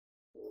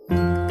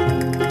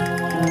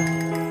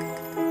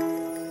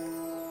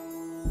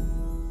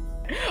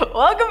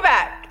Welcome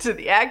back to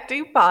the Act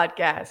 2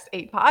 podcast,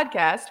 a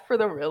podcast for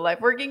the real life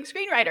working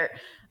screenwriter.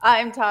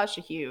 I'm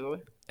Tasha Hugh.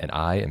 And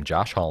I am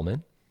Josh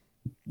Hallman.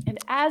 And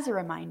as a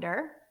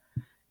reminder,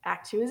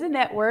 Act 2 is a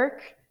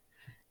network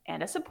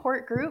and a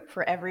support group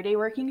for everyday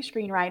working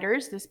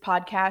screenwriters. This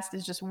podcast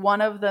is just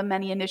one of the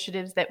many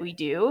initiatives that we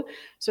do.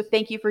 So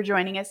thank you for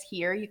joining us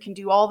here. You can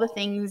do all the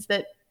things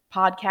that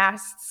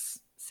podcasts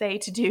say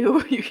to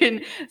do. You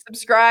can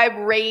subscribe,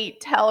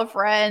 rate, tell a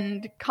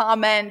friend,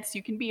 comment.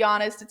 You can be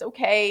honest. It's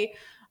okay.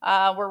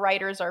 We're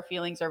writers. Our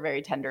feelings are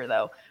very tender,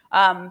 though.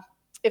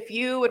 If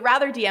you would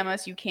rather DM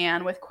us, you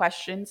can with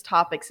questions,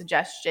 topic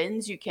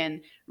suggestions. You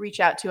can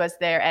reach out to us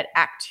there at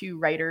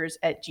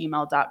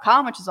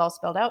act2writers@gmail.com, which is all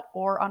spelled out,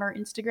 or on our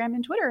Instagram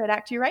and Twitter at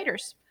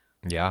act2writers.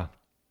 Yeah.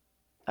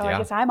 Oh, yeah. I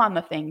guess I'm on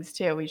the things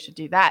too. We should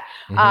do that.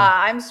 Mm-hmm.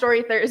 I'm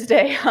Story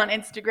Thursday on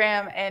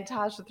Instagram and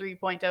Tasha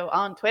 3.0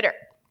 on Twitter.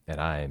 And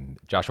I'm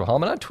Joshua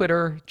Hallman on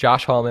Twitter,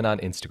 Josh Hallman on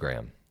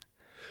Instagram.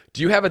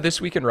 Do you have a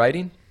This Week in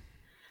Writing?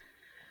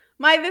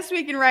 My This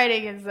Week in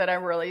Writing is that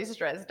I'm really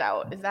stressed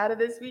out. Is that a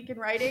This Week in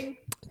Writing?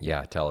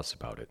 Yeah, tell us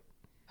about it.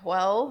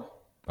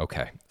 Well.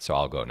 Okay, so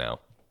I'll go now.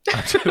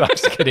 I'm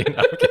just kidding.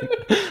 I'm kidding.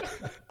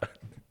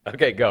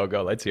 Okay, go.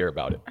 Let's hear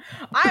about it.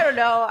 I don't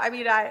know. I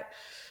mean, I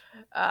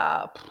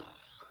have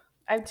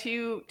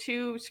two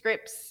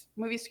scripts,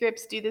 movie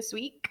scripts due this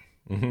week.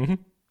 Mm-hmm.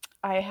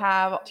 I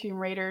have Tomb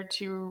Raider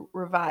to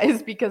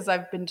revise because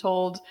I've been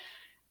told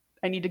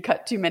I need to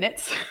cut 2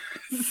 minutes.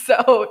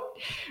 So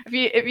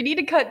if you need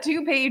to cut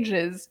 2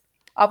 pages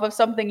off of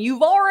something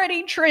you've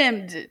already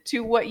trimmed to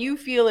what you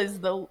feel is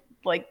the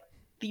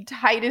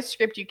tightest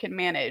script you can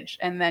manage,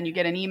 and then you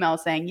get an email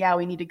saying, yeah,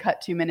 we need to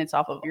cut 2 minutes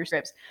off of your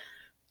scripts.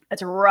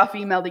 That's a rough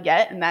email to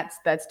get, and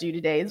that's due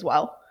today as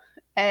well.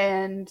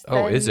 And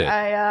is it?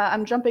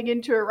 I'm jumping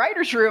into a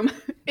writer's room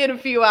in a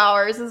few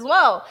hours as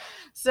well.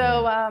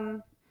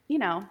 So,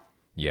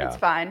 yeah, it's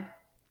fine.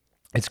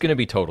 It's going to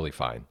be totally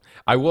fine.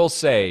 I will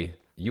say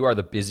you are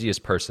the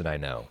busiest person I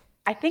know.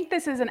 I think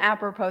this is an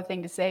apropos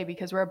thing to say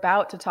because we're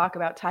about to talk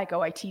about Taika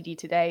Waititi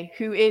today,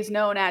 who is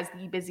known as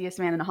the busiest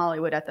man in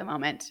Hollywood at the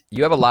moment.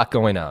 You have a lot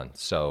going on,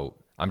 so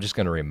I'm just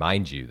going to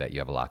remind you that you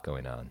have a lot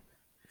going on.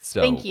 So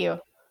thank you.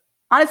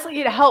 Honestly,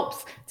 it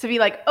helps to be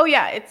like, oh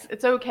yeah,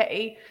 it's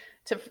okay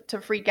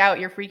to freak out.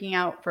 You're freaking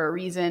out for a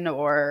reason,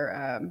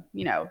 or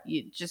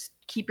you just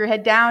keep your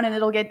head down and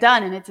it'll get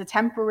done, and it's a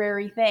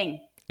temporary thing.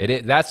 It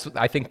is.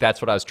 I think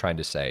that's what I was trying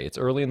to say. It's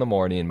early in the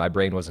morning. My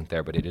brain wasn't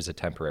there, but it is a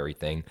temporary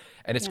thing,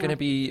 and it's going to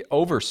be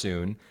over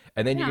soon.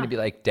 And then you're going to be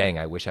like, "Dang,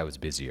 I wish I was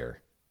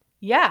busier."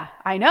 Yeah,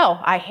 I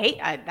know.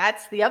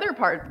 That's the other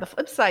part, the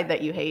flip side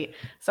that you hate.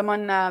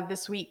 Someone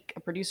this week, a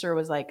producer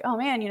was like, "Oh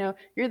man,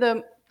 you're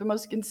the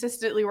most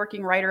consistently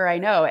working writer I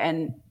know,"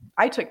 and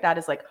I took that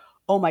as like,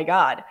 "Oh my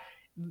God,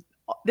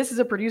 this is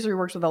a producer who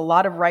works with a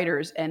lot of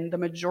writers, and the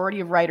majority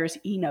of writers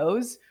he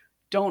knows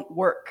don't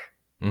work."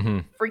 Mm-hmm.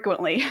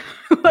 Frequently.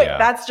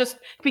 That's just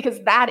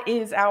because that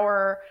is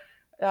our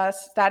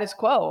status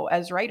quo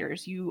as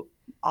writers. You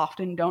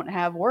often don't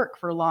have work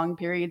for long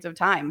periods of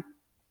time.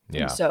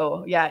 Yeah. And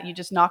so, you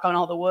just knock on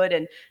all the wood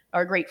and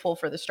are grateful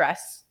for the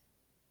stress.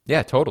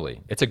 Yeah,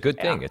 totally. It's a good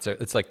thing.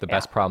 It's like the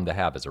best problem to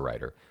have as a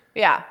writer.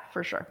 Yeah,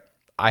 for sure.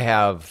 I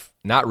have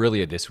not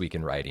really a This Week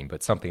in Writing,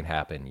 but something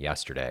happened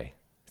yesterday.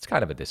 It's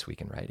kind of a This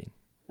Week in Writing.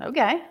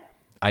 Okay.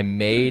 I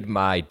made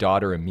my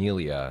daughter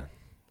Amelia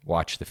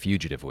watch The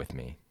Fugitive with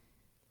me.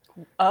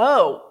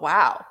 Oh,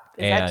 wow.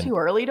 Is that too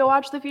early to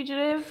watch The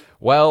Fugitive?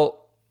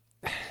 Well,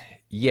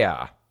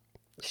 yeah.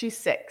 She's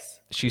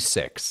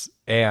 6.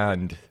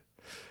 And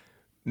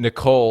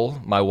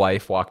Nicole, my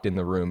wife, walked in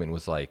the room and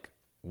was like,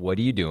 "What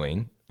are you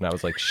doing?" And I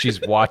was like,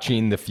 "She's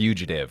watching The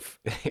Fugitive."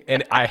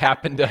 And I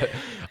happened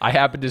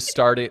to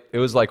start it. It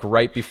was like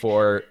right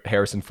before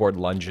Harrison Ford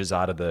lunges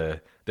out of the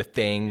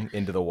thing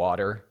into the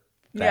water.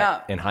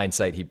 That, in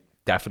hindsight, he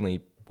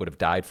definitely would have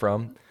died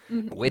from,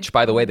 which,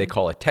 by the way, they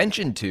call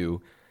attention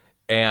to.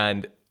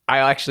 And I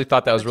actually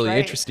thought that was really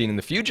interesting in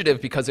The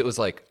Fugitive because it was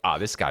like,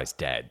 this guy's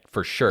dead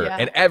for sure. Yeah.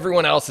 And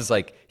everyone else is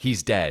like,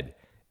 he's dead,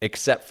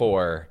 except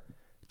for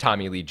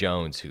Tommy Lee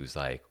Jones, who's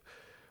like,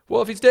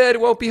 well, if he's dead,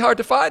 it won't be hard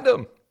to find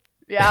him.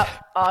 Yeah.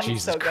 Oh, he's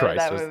Jesus so good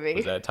Christ. at that movie.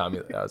 Was that Tommy?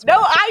 That was no,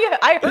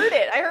 I heard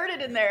it. I heard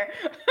it in there.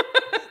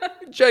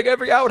 Check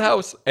every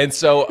outhouse. And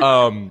so,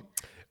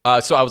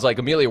 so I was like,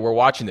 Amelia, we're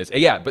watching this.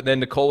 And but then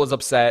Nicole was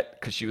upset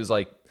because she was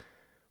like,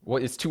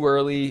 "What? It's too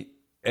early."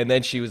 And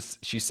then she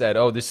said,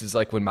 "Oh, this is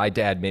like when my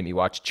dad made me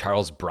watch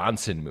Charles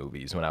Bronson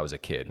movies when I was a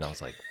kid." And I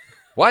was like,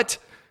 "What?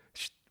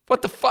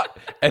 What the fuck?"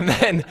 And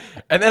then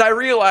I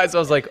realized, I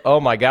was like, "Oh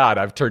my God,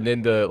 I've turned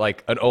into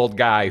like an old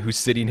guy who's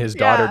sitting his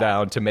daughter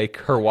down to make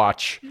her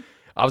watch."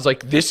 I was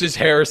like, "This is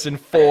Harrison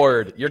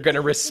Ford. You're going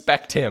to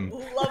respect him."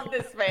 Love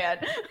this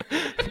man.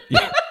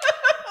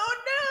 Oh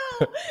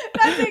no,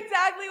 that's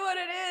exactly what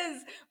it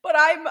is. But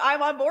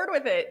I'm on board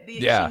with it.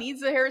 She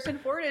needs a Harrison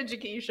Ford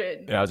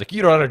education. And I was like,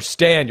 "You don't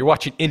understand. You're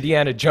watching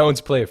Indiana Jones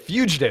play a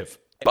fugitive."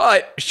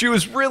 But she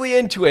was really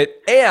into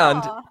it,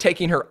 and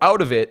taking her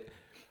out of it,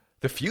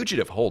 The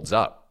Fugitive holds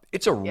up.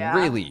 It's a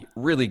really,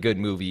 really good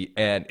movie,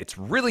 and it's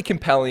really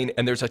compelling.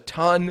 And there's a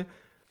ton.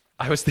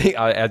 I was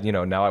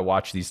thinking, now I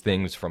watch these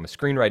things from a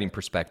screenwriting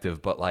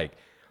perspective, but like,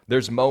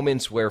 there's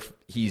moments where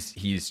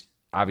he's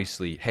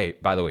obviously, hey,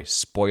 by the way,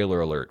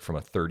 spoiler alert from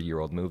a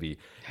 30-year-old movie.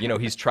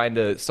 He's trying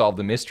to solve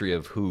the mystery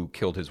of who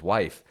killed his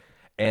wife,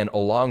 and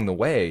along the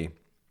way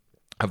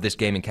of this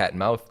game of cat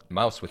and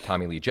mouse with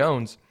Tommy Lee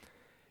Jones,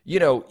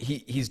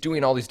 he's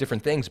doing all these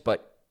different things,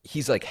 but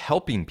he's like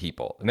helping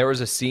people. And there was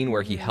a scene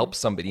where he helps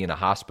somebody in a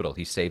hospital.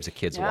 He saves a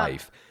kid's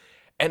life.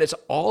 And it's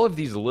all of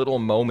these little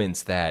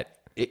moments that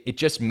it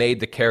just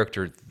made the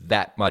character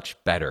that much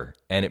better.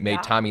 And it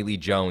made Tommy Lee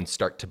Jones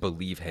start to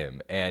believe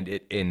him. And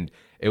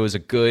it was a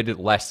good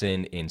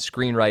lesson in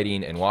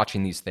screenwriting and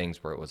watching these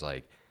things where it was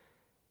like,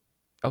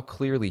 oh,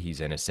 clearly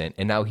he's innocent.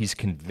 And now he's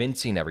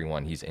convincing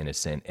everyone he's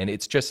innocent. And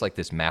it's just like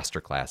this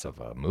masterclass of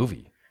a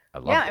movie. I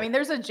love it. I mean,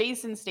 there's a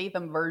Jason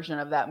Statham version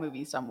of that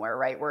movie somewhere,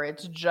 right? Where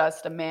it's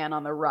just a man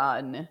on the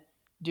run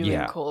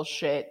doing cool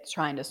shit,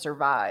 trying to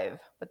survive.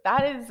 But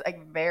that is a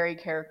very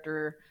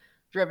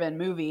character-driven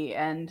movie.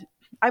 And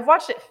I've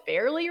watched it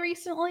fairly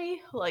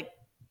recently, like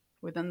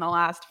within the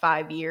last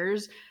 5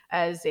 years,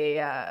 as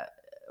a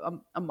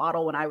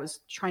model when I was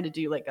trying to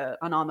do like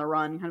an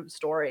on-the-run kind of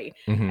story.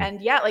 Mm-hmm.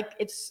 And like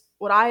it's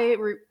what I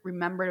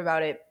remembered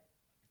about it,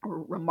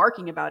 or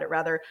remarking about it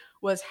rather,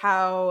 was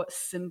how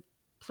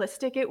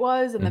simplistic it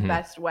was in the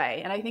best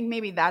way. And I think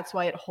maybe that's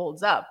why it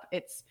holds up.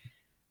 It's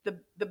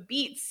the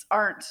beats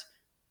aren't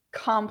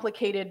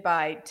complicated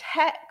by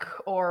tech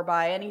or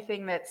by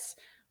anything that's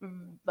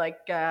like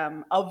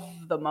of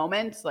the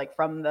moment, like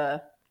from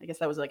I guess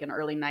that was like an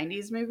early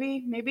 90s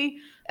movie, maybe.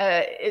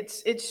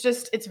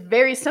 It's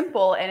very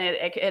simple, and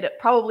it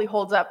probably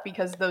holds up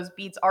because those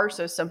beats are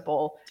so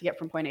simple to get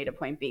from point A to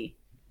point B,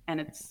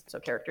 and it's so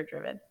character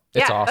driven.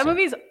 It's awesome. That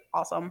movie's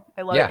awesome.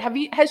 I love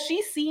it. Has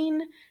she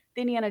seen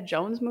the Indiana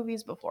Jones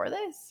movies before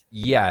this?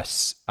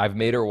 Yes, I've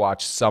made her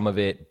watch some of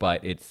it,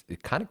 but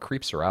it kind of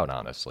creeps her out,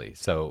 honestly.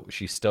 So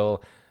she's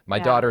still, my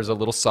daughter's a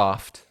little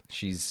soft.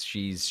 She's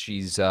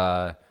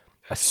a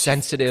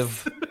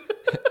sensitive.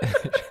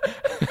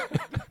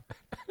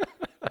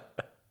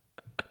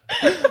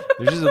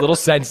 She's a little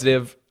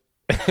sensitive.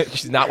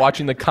 She's not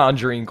watching The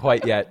Conjuring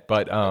quite yet,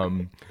 but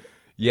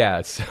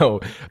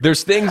so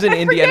there's things in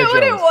Indiana Jones. I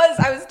forget what it was.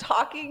 I was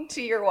talking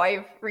to your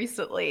wife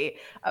recently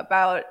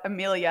about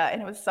Amelia,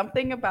 and it was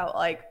something about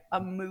like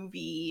a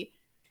movie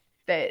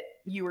that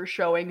you were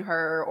showing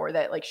her or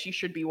that like she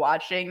should be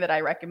watching that I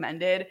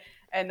recommended.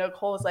 And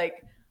Nicole was like,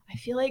 I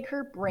feel like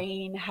her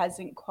brain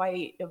hasn't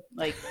quite,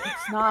 like,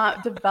 it's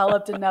not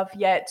developed enough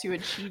yet to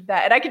achieve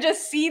that. And I could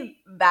just see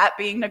that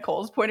being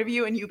Nicole's point of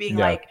view and you being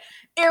like,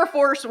 Air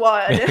Force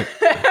One.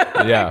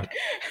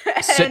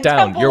 Sit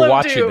down. Temple You're of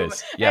watching Doom.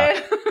 this.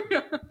 Yeah.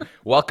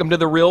 Welcome to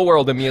the real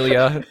world,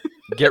 Amelia.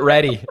 Get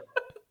ready.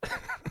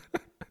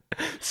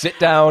 Sit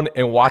down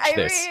and watch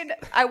this. I mean,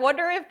 I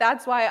wonder if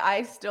that's why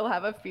I still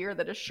have a fear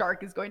that a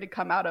shark is going to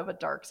come out of a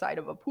dark side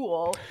of a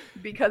pool,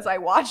 because I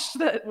watched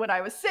that when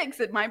I was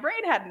 6 and my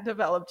brain hadn't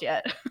developed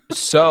yet.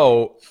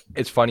 So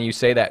it's funny you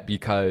say that,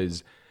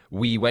 because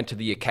we went to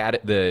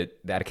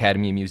that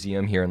Academy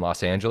Museum here in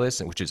Los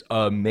Angeles, which is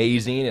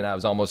amazing. And I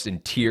was almost in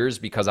tears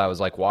because I was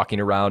like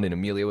walking around and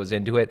Amelia was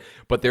into it.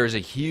 But there's a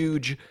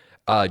huge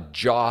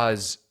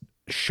Jaws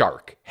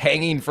shark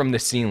hanging from the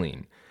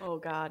ceiling. Oh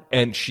God.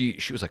 And she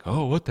was like,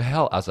 oh, what the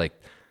hell? I was like,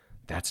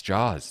 that's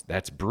Jaws.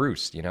 That's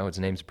Bruce. His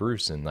name's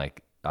Bruce. And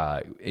like,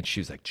 and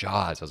she was like,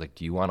 Jaws. I was like,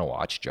 do you want to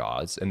watch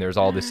Jaws? And there's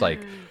all this like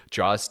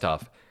Jaws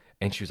stuff.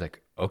 And she was like,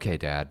 okay,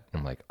 Dad.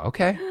 And I'm like,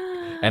 okay.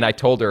 And I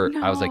told her,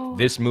 I was like,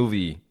 this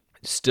movie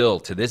still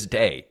to this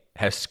day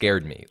has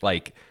scared me.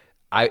 Like,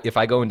 if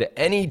I go into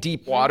any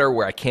deep water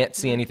where I can't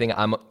see anything,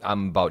 I'm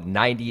about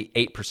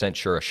 98%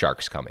 sure a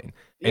shark's coming.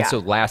 And so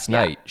last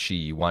night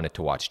she wanted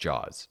to watch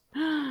Jaws.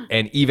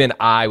 And even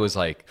I was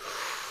like,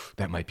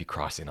 that might be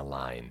crossing a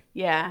line.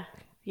 Yeah,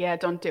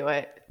 don't do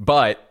it.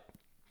 But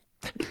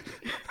you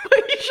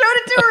showed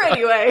it to her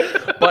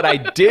anyway. But I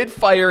did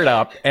fire it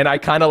up, and I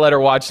kind of let her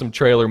watch some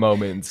trailer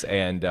moments.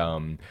 And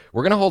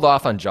we're going to hold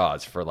off on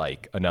Jaws for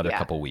like another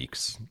couple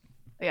weeks.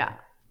 Yeah.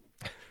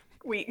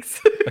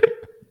 Weeks.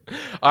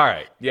 All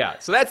right. Yeah.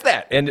 So that's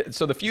that. And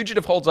so The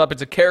Fugitive holds up.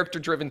 It's a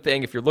character-driven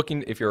thing. If you're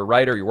a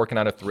writer, you're working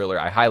on a thriller,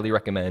 I highly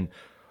recommend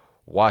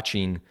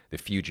watching The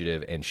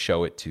Fugitive and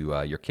show it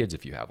to your kids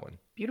if you have one.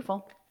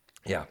 Beautiful.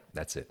 Yeah,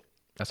 that's it.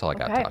 That's all I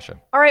got, Tasha.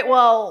 All right.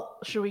 Well,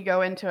 should we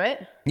go into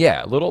it?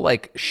 Yeah, a little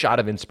like shot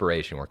of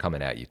inspiration. We're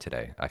coming at you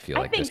today. I feel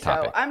like this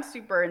topic. So. I'm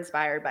super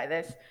inspired by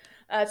this.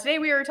 Today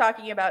we are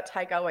talking about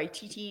Taika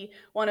Waititi,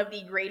 one of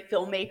the great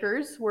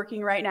filmmakers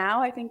working right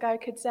now, I think I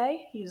could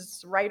say.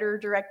 He's writer,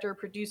 director,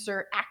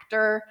 producer,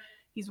 actor.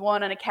 He's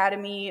won an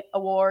Academy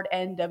Award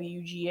and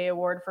WGA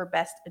Award for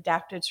Best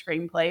Adapted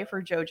Screenplay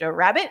for Jojo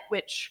Rabbit,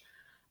 which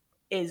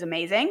is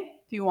amazing.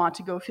 If you want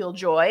to go feel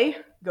joy,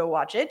 go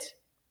watch it.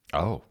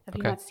 Oh, Have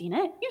you not seen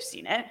it? You've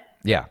seen it.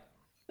 Yeah.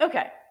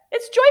 Okay.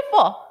 It's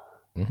joyful.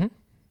 Mm-hmm.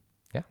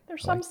 Yeah.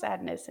 There's some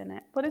sadness in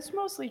it, but it's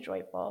mostly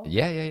joyful.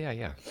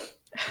 Yeah.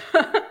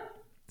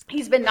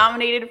 He's been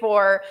nominated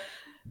for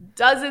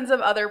dozens of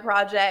other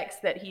projects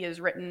that he has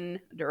written,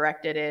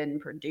 directed in,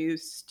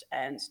 produced,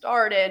 and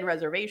starred in.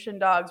 Reservation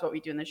Dogs, What We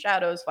Do in the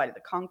Shadows, Flight of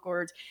the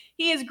Conchords.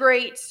 He is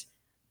great.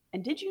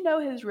 And did you know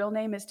his real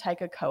name is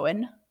Taika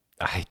Cohen?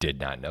 I did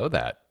not know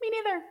that. Me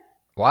neither.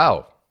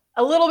 Wow.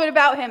 A little bit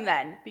about him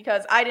then,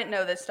 because I didn't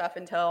know this stuff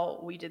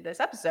until we did this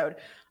episode.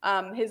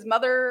 His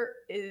mother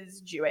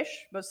is Jewish,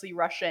 mostly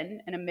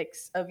Russian, and a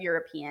mix of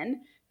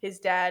European. His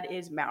dad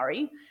is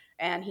Maori,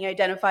 and he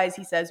identifies,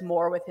 he says,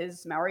 more with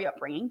his Maori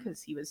upbringing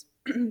because he was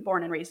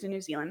born and raised in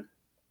New Zealand.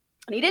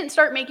 And he didn't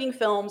start making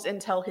films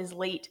until his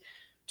late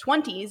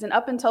 20s. And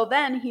up until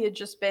then, he had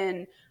just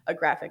been a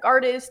graphic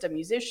artist, a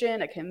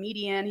musician, a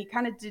comedian. He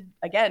kind of did,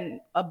 again,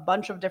 a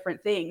bunch of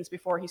different things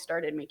before he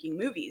started making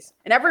movies.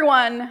 And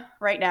everyone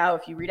right now,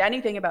 if you read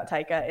anything about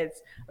Taika,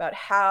 it's about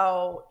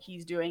how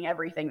he's doing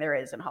everything there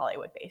is in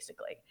Hollywood,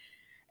 basically.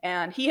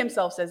 And he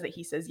himself says that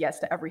he says yes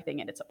to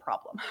everything and it's a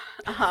problem.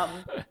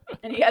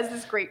 And he has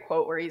this great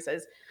quote where he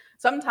says,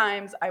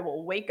 sometimes I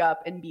will wake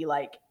up and be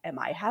like, am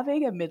I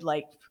having a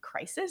midlife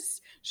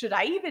crisis? Should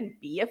I even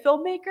be a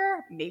filmmaker?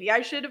 Maybe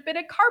I should have been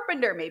a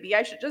carpenter. Maybe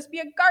I should just be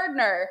a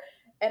gardener.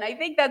 And I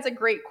think that's a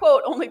great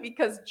quote only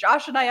because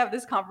Josh and I have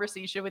this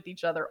conversation with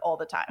each other all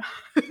the time.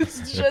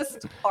 It's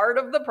just part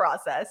of the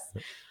process.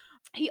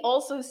 He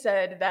also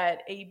said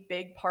that a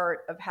big part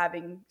of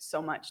having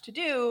so much to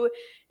do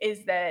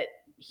is that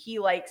he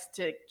likes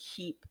to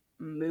keep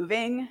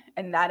moving,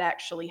 and that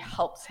actually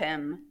helps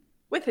him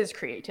with his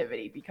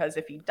creativity, because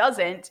if he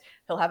doesn't,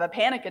 he'll have a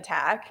panic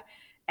attack.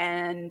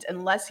 And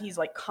unless he's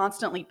like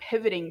constantly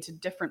pivoting to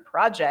different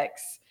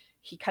projects,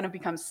 he kind of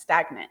becomes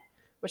stagnant,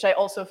 which I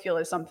also feel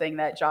is something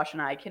that Josh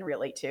and I can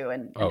relate to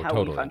and how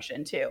totally. we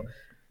function too.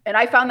 And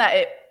I found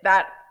that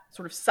that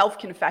sort of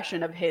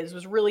self-confession of his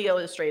was really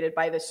illustrated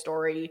by this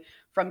story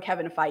from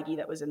Kevin Feige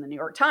that was in the New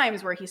York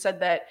Times, where he said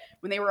that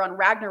when they were on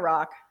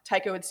Ragnarok,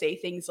 Taika would say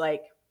things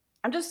like,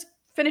 I'm just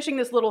finishing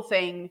this little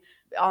thing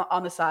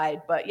on the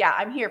side, but yeah,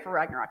 I'm here for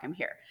Ragnarok, I'm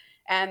here.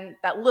 And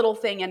that little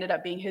thing ended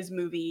up being his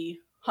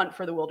movie, Hunt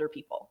for the Wilder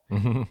People.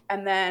 Mm-hmm.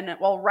 And then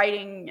while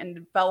writing and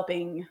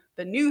developing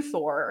the new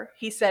Thor,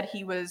 he said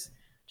he was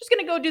just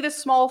going to go do this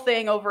small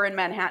thing over in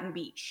Manhattan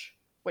Beach,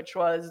 which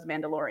was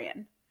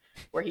Mandalorian,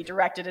 where he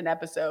directed an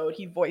episode.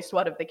 He voiced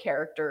one of the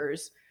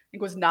characters. I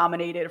think was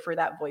nominated for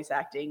that voice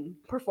acting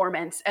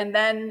performance. And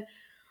then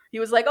he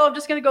was like, oh, I'm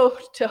just going to go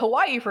to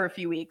Hawaii for a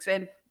few weeks.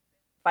 And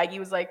Feige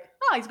was like,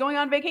 oh, he's going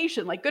on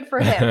vacation. Like, good for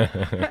him.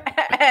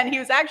 And he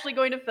was actually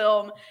going to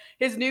film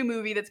his new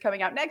movie that's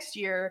coming out next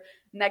year,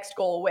 Next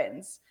Goal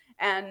Wins.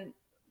 And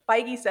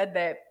Feige said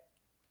that,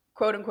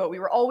 quote unquote, we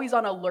were always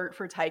on alert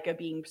for Taika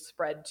being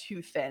spread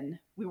too thin.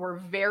 We were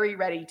very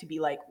ready to be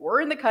like, we're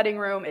in the cutting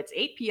room. It's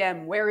 8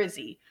 p.m. Where is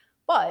he?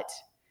 But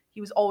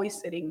he was always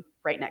sitting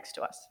right next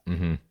to us.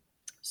 Mm-hmm.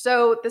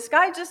 So this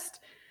guy just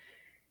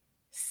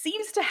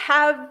seems to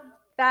have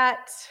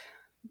that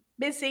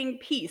missing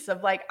piece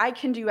of like, I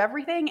can do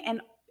everything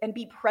and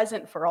be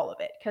present for all of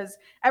it. Because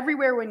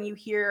everywhere when you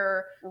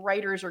hear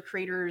writers or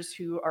creators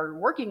who are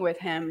working with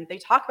him, they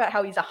talk about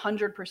how he's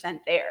 100%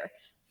 there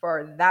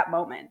for that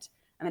moment.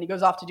 And then he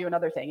goes off to do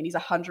another thing and he's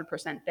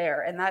 100%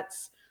 there. And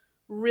that's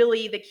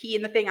really the key.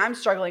 And the thing I'm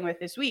struggling with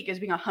this week is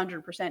being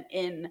 100%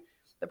 in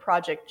the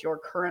project you're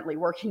currently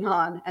working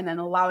on and then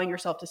allowing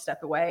yourself to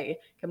step away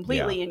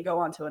completely and go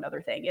on to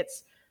another thing.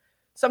 It's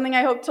something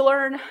I hope to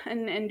learn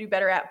and do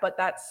better at, but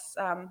that's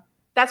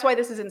why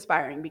this is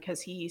inspiring, because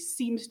he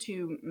seems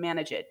to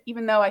manage it,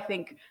 even though I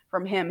think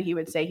from him, he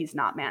would say he's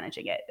not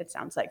managing it. It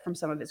sounds like from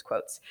some of his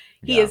quotes,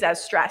 he is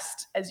as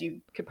stressed as you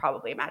could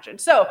probably imagine.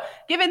 So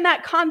given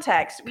that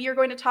context, we are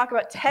going to talk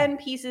about 10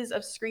 pieces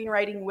of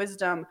screenwriting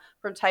wisdom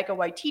from Taika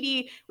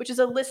Waititi, which is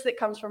a list that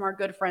comes from our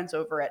good friends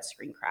over at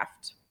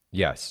Screencraft.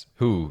 Yes,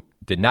 who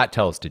did not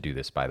tell us to do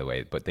this, by the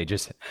way, but they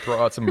just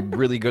throw out some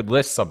really good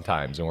lists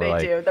sometimes, and we're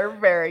they do. They're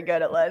very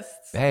good at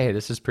lists. Hey,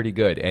 this is pretty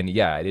good, and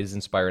yeah, it is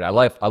inspiring. I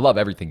love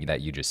everything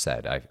that you just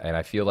said, and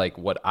I feel like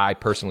what I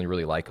personally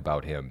really like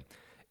about him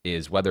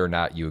is whether or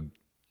not you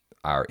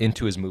are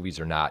into his movies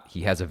or not,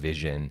 he has a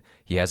vision,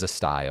 he has a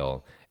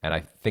style, and I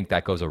think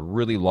that goes a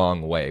really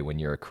long way when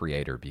you're a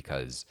creator,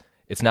 because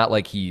it's not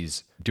like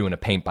he's doing a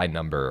paint by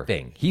number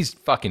thing. He's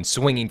fucking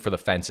swinging for the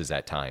fences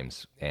at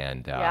times,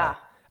 and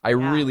I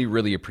really,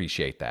 really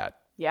appreciate that.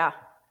 Yeah.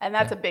 And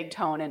that's a big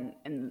tone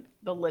in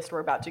the list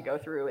we're about to go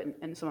through,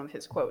 and some of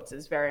his quotes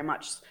is very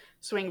much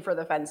swing for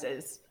the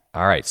fences.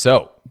 All right.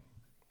 So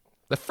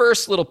the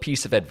first little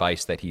piece of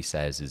advice that he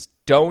says is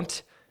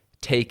don't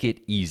take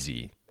it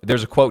easy.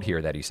 There's a quote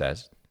here that he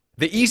says,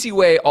 the easy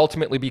way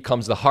ultimately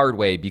becomes the hard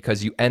way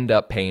because you end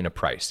up paying a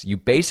price. You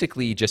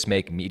basically just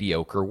make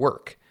mediocre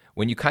work.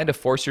 When you kind of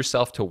force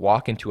yourself to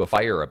walk into a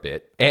fire a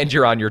bit and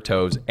you're on your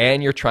toes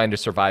and you're trying to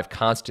survive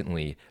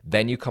constantly,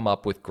 then you come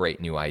up with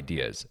great new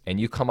ideas and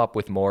you come up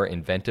with more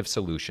inventive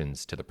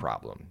solutions to the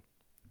problem.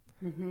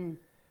 Mm-hmm.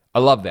 I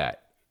love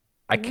that.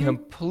 I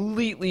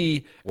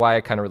completely, why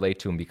I kind of relate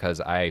to him, because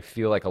I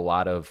feel like a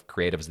lot of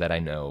creatives that I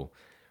know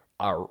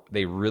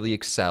they really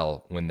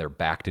excel when they're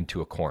backed into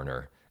a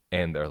corner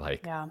and they're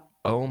like,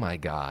 oh my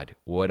God,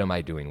 what am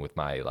I doing with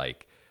my,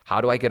 like,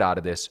 how do I get out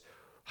of this?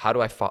 How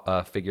do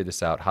I figure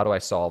this out? How do I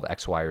solve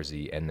X, Y, or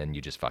Z? And then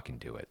you just fucking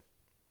do it.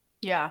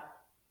 Yeah.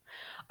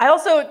 I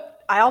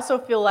also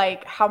feel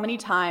like, how many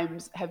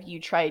times have you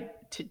tried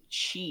to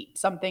cheat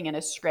something in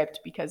a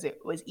script because it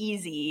was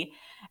easy,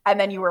 and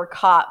then you were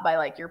caught by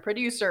like your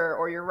producer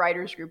or your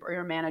writers group or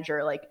your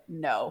manager like,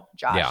 no,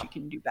 Josh, Yeah. you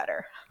can do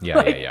better. Yeah.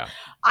 Like, Yeah.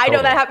 I know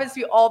that Totally. happens to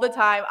me all the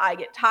time. I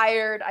get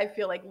tired. I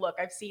feel like, look,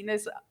 I've seen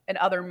this in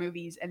other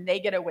movies and they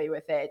get away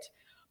with it,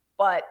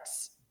 but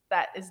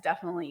that is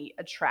definitely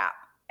a trap.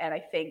 And I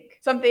think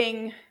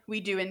something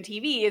we do in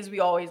TV is we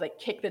always like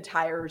kick the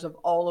tires of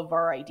all of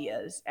our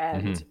ideas.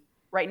 And Mhm.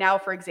 right now,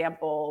 for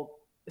example,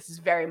 this is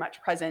very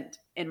much present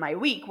in my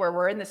week where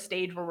we're in the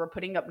stage where we're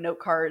putting up note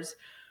cards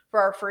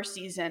for our first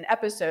season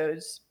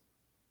episodes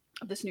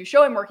of this new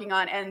show I'm working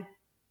on. And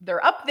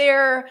they're up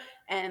there,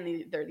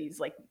 and they're these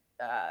like,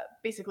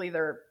 basically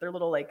they're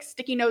little like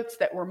sticky notes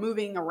that we're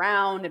moving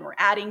around and we're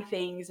adding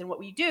things. And what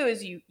we do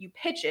is you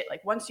pitch it.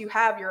 Like, once you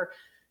have your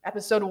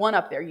episode 1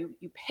 up there, you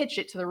pitch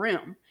it to the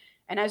room.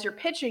 And as you're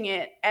pitching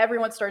it,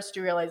 everyone starts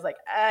to realize like,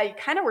 you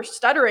kind of were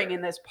stuttering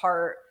in this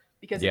part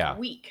because it's Yeah.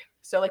 weak.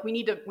 So like, we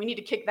need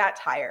to kick that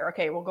tire.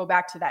 Okay, we'll go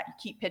back to that. You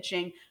keep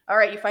pitching. All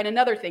right, you find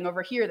another thing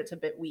over here that's a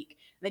bit weak.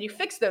 And then you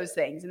fix those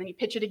things, and then you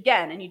pitch it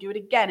again, and you do it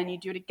again, and you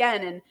do it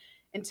again, and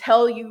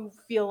until you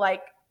feel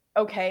like,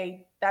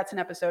 okay, that's an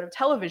episode of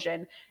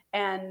television.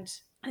 And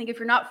I think if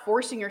you're not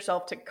forcing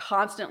yourself to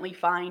constantly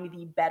find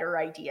the better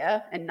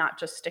idea and not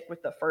just stick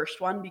with the first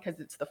one because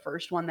it's the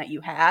first one that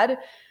you had,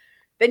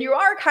 then you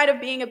are kind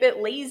of being a bit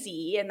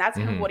lazy. And that's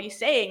kind of Mhm. what he's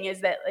saying, is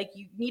that like,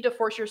 you need to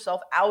force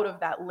yourself out of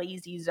that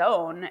lazy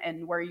zone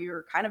and where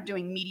you're kind of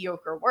doing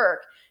mediocre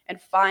work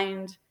and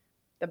find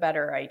the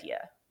better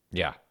idea.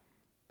 Yeah.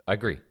 I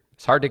agree.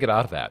 It's hard to get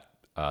out of that,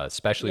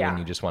 especially when Yeah.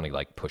 you just want to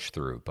like push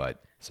through,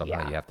 but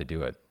somehow Yeah. you have to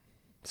do it.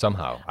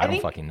 Somehow. I I don't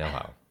think fucking know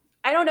how.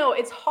 I don't know.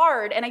 It's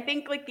hard. And I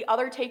think like the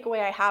other takeaway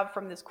I have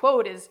from this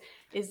quote is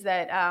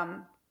that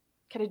kind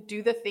of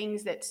do the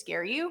things that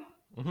scare you,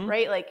 Mhm.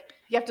 right? Like,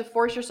 you have to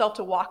force yourself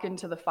to walk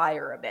into the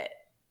fire a bit,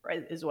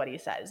 right? Is what he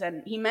says.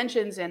 And he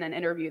mentions in an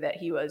interview that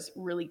he was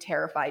really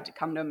terrified to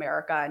come to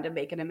America and to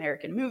make an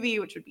American movie,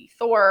 which would be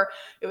Thor.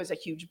 It was a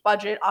huge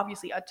budget,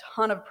 obviously a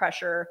ton of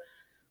pressure,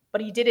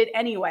 but he did it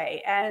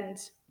anyway. And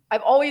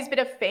I've always been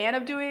a fan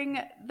of doing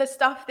the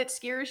stuff that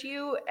scares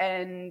you.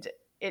 And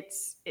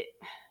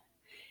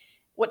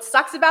what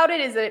sucks about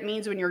it is that it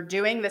means when you're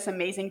doing this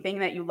amazing thing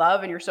that you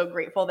love and you're so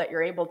grateful that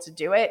you're able to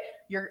do it,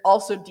 you're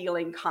also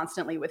dealing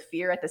constantly with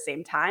fear at the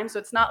same time. So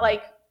it's not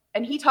like,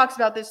 and he talks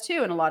about this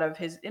too in a lot of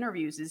his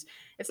interviews, is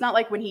it's not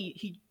like when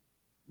he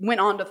went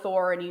on to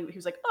Thor and he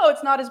was like, oh,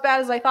 it's not as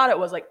bad as I thought it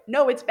was. Like,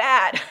 no, it's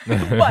bad.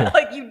 But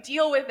like, you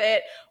deal with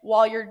it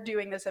while you're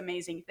doing this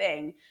amazing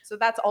thing. So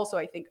that's also,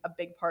 I think, a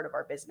big part of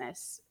our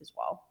business as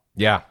well.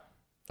 Yeah.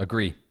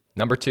 Agree.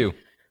 Number 2.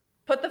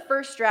 Put the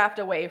first draft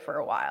away for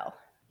a while.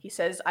 He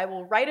says, I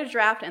will write a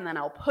draft and then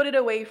I'll put it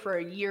away for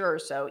a year or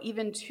so,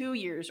 even 2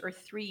 years or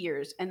 3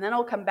 years. And then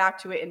I'll come back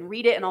to it and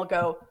read it and I'll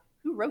go,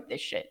 who wrote this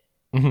shit?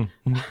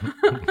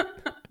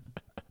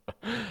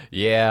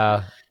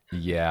 Yeah.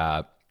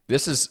 Yeah.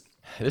 This is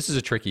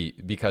a tricky,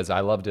 because I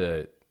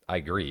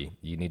agree.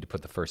 You need to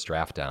put the first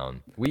draft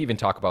down. We even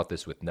talk about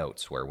this with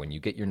notes, where when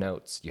you get your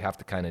notes, you have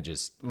to kind of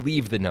just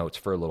leave the notes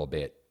for a little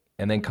bit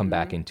and then come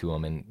back into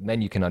them, and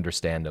then you can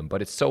understand them.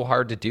 But it's so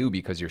hard to do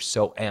because you're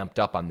so amped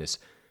up on this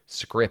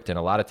script, and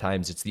a lot of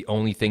times it's the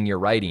only thing you're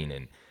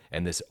writing,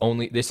 and this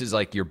is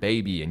like your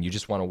baby, and you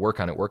just want to work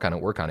on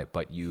it,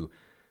 but you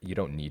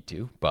don't need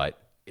to. But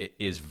it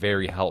is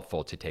very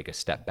helpful to take a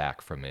step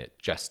back from it.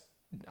 Just,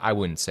 I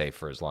wouldn't say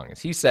for as long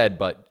as he said,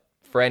 but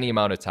for any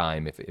amount of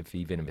time, if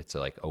even if it's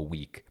like a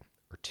week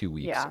or 2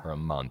 weeks Yeah. or a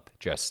month,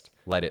 just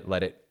let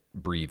it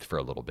breathe for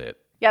a little bit.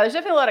 Yeah, there's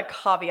definitely a lot of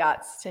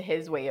caveats to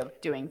his way of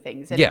doing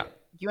things. And Yeah.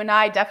 you and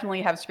I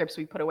definitely have scripts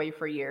we put away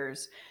for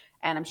years.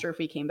 And I'm sure if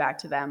we came back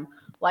to them,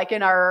 like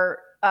in our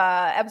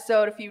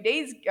episode a few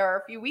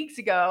weeks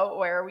ago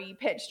where we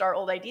pitched our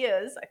old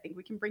ideas, I think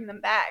we can bring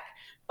them back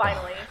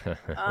finally.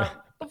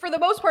 But for the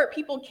most part,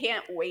 people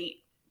can't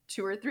wait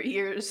 2 or 3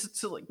 years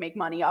to like make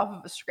money off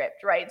of a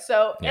script, right?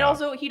 So, and Yeah.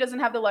 also he doesn't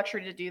have the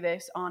luxury to do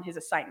this on his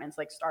assignments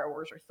like Star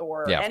Wars or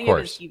Thor or Yeah, of any of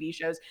his course. TV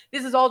shows.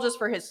 This is all just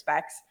for his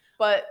specs.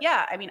 But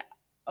yeah, I mean,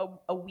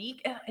 a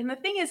week. And the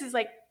thing is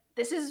like,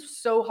 this is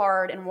so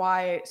hard, and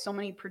why so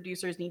many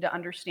producers need to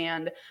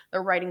understand the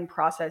writing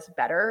process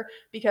better,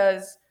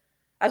 because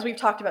as we've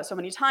talked about so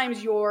many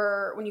times,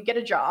 when you get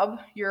a job,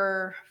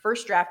 your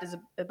first draft is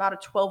about a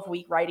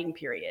 12-week writing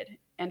period.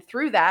 And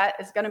through that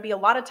is going to be a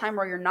lot of time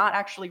where you're not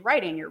actually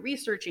writing, you're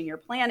researching, you're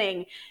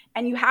planning,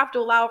 and you have to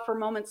allow for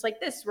moments like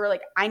this where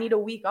like, I need a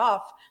week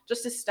off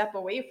just to step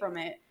away from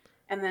it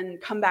and then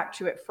come back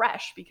to it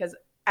fresh. Because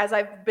as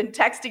I've been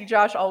texting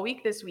Josh all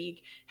week this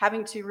week,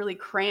 having to really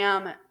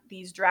cram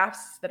these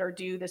drafts that are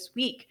due this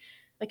week,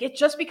 like it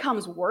just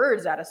becomes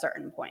words at a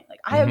certain point. Like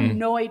I have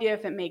no idea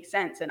if it makes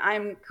sense, and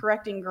I'm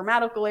correcting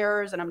grammatical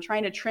errors and I'm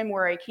trying to trim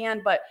where I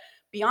can, but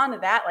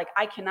beyond that, like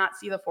I cannot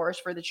see the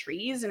forest for the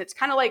trees. And it's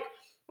kind of like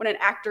when an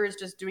actor is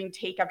just doing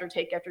take after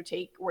take after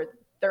take where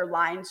their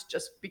lines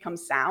just become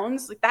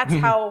sounds. Like that's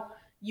how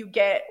you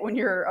get when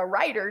you're a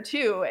writer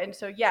too. And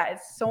so, yeah,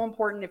 it's so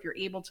important if you're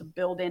able to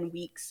build in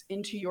weeks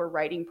into your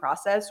writing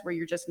process where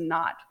you're just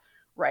not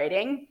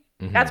writing.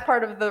 That's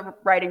part of the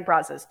writing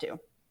process too.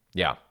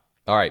 Yeah.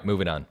 All right,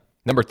 moving on.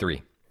 Number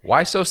 3.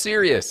 Why so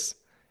serious?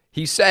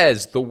 He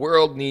says the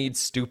world needs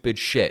stupid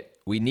shit.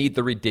 We need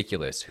the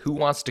ridiculous. Who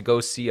wants to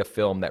go see a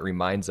film that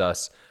reminds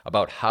us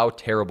about how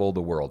terrible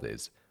the world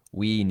is?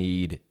 We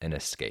need an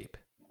escape.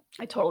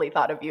 I totally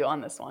thought of you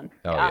on this one.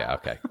 Oh, yeah.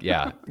 Okay.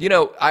 Yeah. You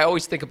know, I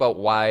always think about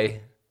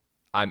why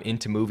I'm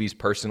into movies,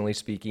 personally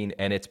speaking,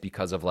 and it's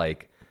because of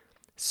like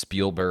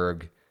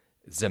Spielberg,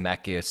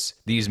 Zemeckis,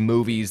 these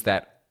movies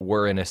that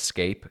were an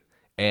escape.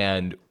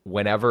 And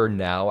whenever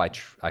now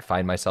I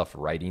find myself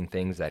writing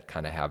things that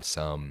kind of have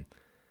some,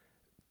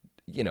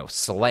 you know,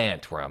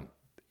 slant where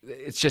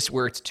it's just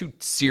where it's too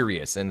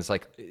serious and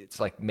it's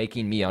like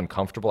making me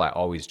uncomfortable, I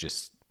always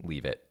just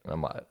leave it.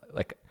 I'm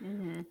like,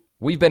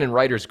 we've been in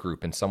writers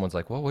group and someone's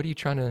like, well, what are you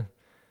trying to,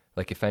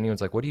 like, if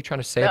anyone's like, what are you trying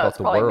to say about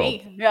the world?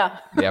 Me. Yeah.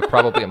 Yeah,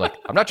 probably. I'm like,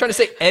 I'm not trying to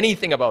say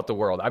anything about the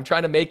world. I'm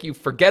trying to make you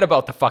forget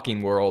about the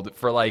fucking world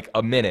for like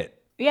a minute.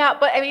 Yeah,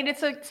 but I mean,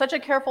 it's such a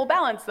careful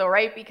balance though,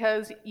 right?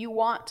 Because you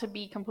want to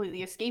be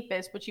completely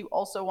escapist, but you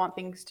also want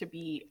things to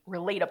be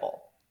relatable,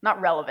 not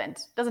relevant.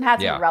 It doesn't have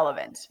to be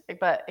relevant,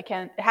 but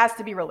it has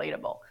to be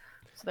relatable.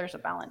 So there's a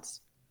balance.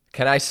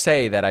 Can I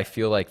say that I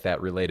feel like that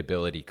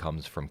relatability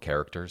comes from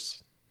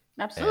characters?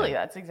 Absolutely,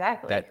 that's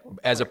exactly. That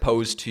as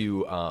opposed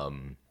to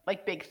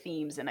like big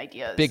themes and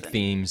ideas.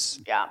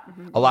 Themes. Yeah.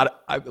 A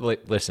lot of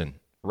listen,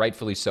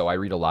 rightfully so. I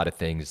read a lot of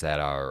things that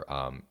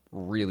are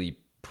really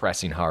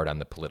pressing hard on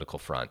the political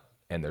front,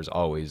 and there's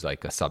always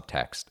like a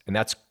subtext, and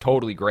that's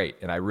totally great,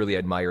 and I really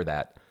admire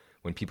that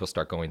when people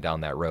start going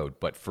down that road.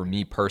 But for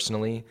me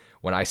personally,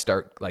 when I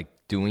start like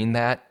doing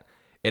that,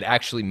 it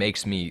actually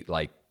makes me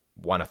like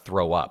want to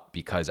throw up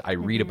because I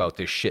read about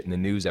this shit in the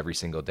news every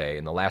single day,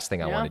 and the last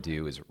thing I want to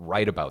do is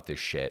write about this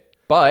shit.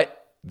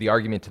 But the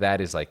argument to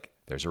that is like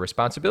there's a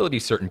responsibility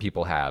certain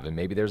people have, and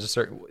maybe there's a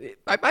certain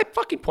my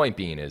fucking point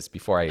being is,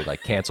 before I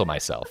like cancel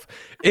myself,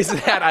 is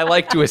that I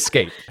like to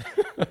escape.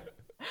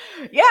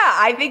 Yeah,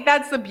 I think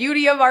that's the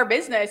beauty of our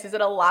business is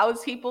it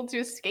allows people to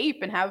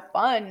escape and have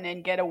fun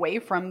and get away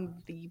from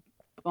the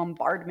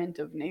bombardment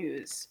of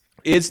news.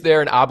 Is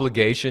there an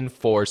obligation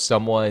for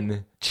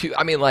someone to,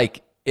 I mean,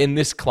 like in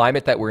this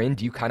climate that we're in,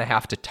 do you kind of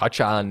have to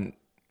touch on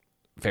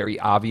very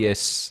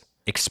obvious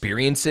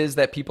experiences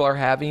that people are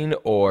having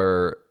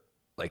or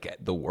like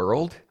the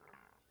world?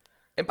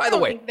 And by the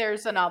way, I don't think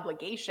there's an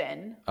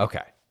obligation.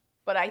 Okay.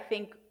 But I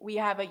think we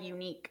have a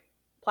unique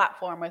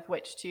platform with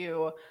which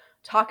to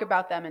talk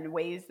about them in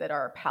ways that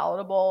are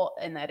palatable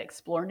and that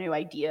explore new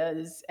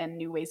ideas and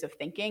new ways of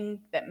thinking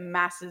that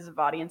masses of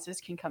audiences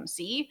can come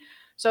see.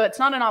 So it's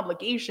not an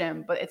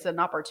obligation, but it's an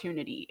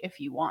opportunity if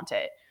you want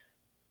it,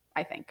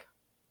 I think.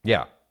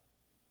 Yeah.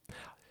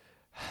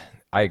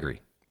 I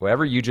agree.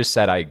 Whatever you just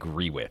said, I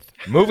agree with.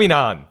 Moving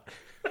on.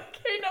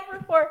 Okay,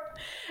 number 4.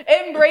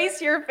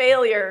 Embrace your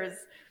failures.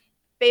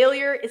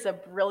 Failure is a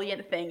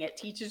brilliant thing. It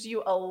teaches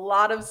you a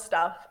lot of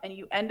stuff, and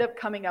you end up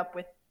coming up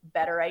with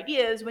better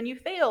ideas when you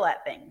fail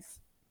at things,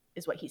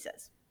 is what he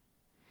says.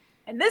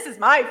 And this is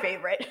my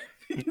favorite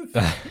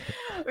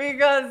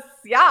because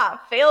yeah,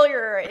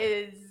 failure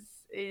is,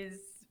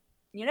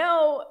 you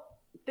know,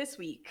 this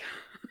week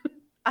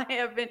I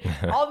have been,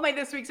 all of my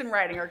this weeks in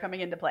writing are coming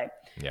into play.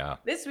 Yeah.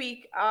 This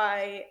week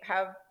I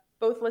have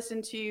both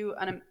listened to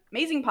an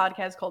amazing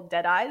podcast called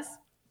Dead Eyes,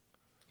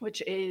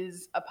 which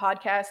is a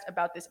podcast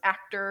about this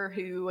actor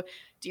who,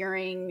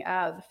 during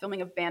the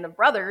filming of Band of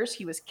Brothers,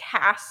 he was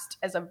cast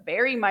as a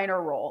very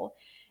minor role.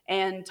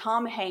 And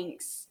Tom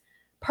Hanks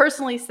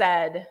personally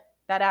said,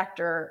 that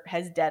actor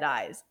has dead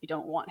eyes. You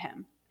don't want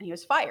him. And he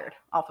was fired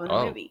off of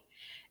the movie.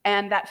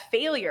 And that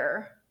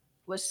failure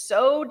was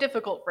so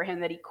difficult for him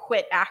that he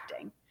quit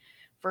acting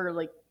for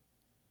like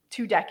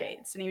 2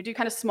 decades. And he would do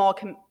kind of small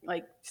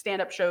like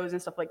stand-up shows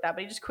and stuff like that,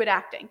 but he just quit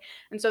acting.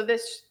 And so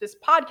this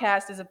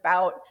podcast is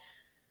about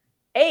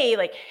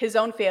like his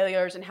own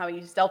failures and how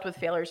he's dealt with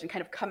failures and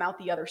kind of come out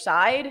the other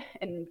side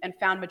and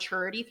found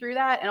maturity through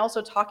that. And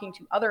also talking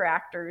to other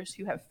actors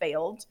who have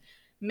failed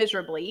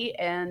miserably.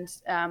 And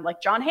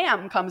like John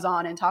Hamm comes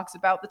on and talks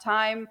about the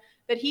time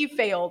that he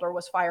failed or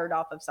was fired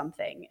off of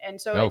something.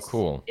 And so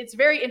cool. It's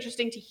very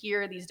interesting to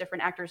hear these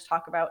different actors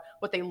talk about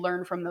what they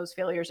learned from those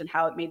failures and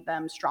how it made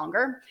them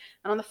stronger.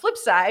 And on the flip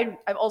side,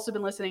 I've also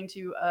been listening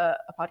to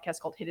a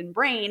podcast called Hidden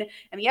Brain.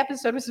 And the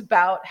episode was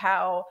about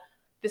how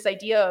this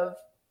idea of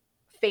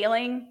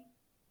failing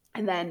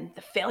and then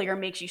the failure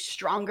makes you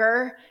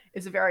stronger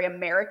is a very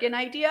American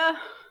idea,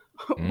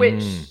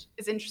 which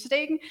is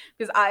interesting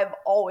because I've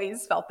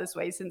always felt this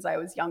way since I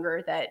was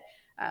younger, that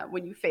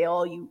when you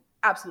fail, you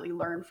absolutely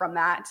learn from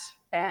that.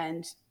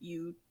 And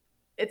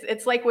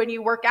it's like when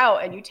you work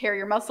out and you tear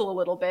your muscle a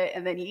little bit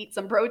and then you eat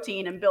some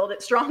protein and build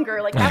it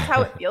stronger. Like that's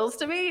how it feels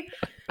to me.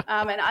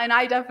 And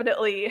I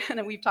definitely,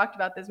 and we've talked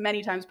about this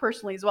many times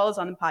personally as well as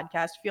on the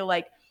podcast, feel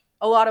like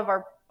a lot of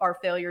our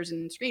failures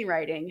in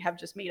screenwriting have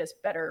just made us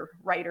better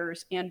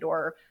writers and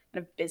or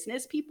kind of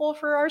business people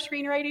for our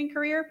screenwriting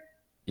career.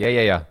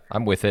 Yeah.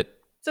 I'm with it.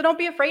 So don't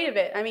be afraid of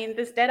it. I mean,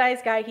 this Dead Eyes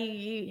guy,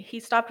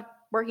 he stopped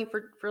working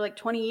for like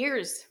 20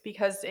 years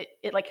because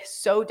it like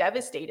so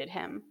devastated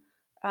him.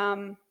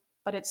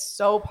 But it's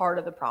so part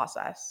of the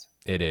process.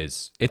 It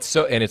is. It's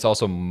so, and it's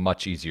also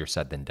much easier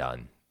said than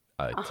done.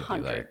 To be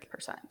like,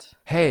 100%.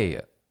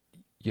 hey,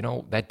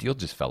 that deal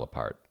just fell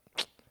apart.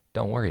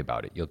 Don't worry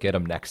about it. You'll get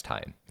them next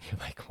time. You're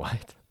like,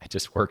 what? I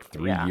just worked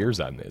 3 years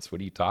on this.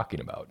 What are you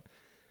talking about?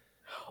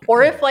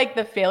 Or if like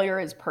the failure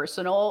is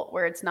personal,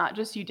 where it's not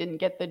just you didn't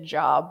get the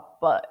job,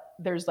 but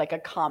there's like a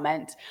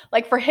comment.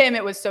 Like for him,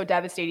 it was so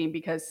devastating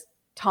because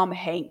Tom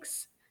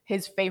Hanks,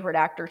 his favorite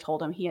actor,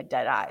 told him he had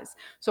dead eyes.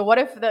 So what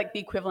if like the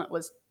equivalent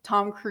was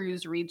Tom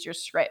Cruise reads your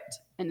script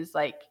and is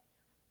like,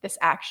 this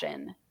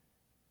action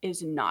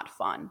is not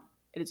fun.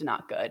 It is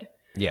not good.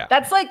 Yeah.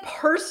 That's like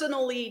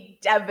personally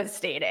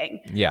devastating.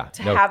 Yeah.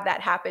 To have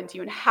that happen to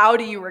you. And how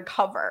do you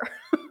recover?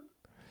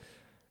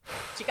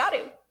 You got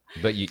to.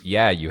 But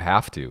you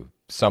have to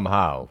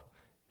somehow,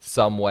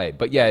 some way.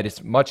 But yeah, it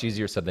is much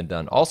easier said than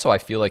done. Also, I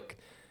feel like,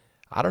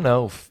 I don't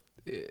know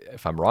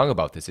if I'm wrong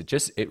about this.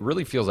 It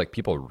really feels like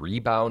people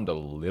rebound a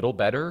little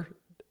better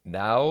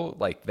now,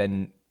 like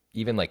than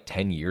even like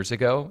 10 years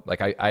ago.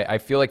 Like I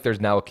feel like there's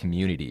now a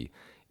community,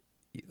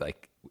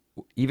 like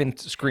even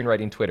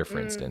screenwriting Twitter, for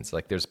instance,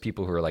 like there's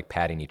people who are like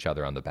patting each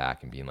other on the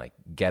back and being like,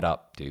 get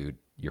up, dude,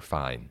 you're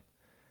fine.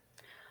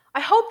 I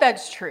hope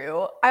that's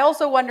true. I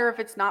also wonder if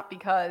it's not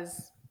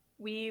because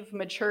we've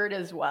matured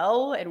as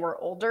well and we're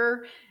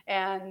older.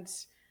 And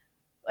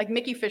like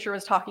Mickey Fisher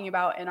was talking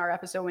about in our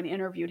episode when he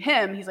interviewed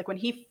him, he's like, when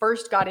he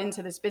first got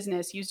into this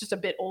business, he was just a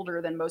bit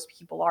older than most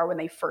people are when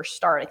they first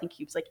start. I think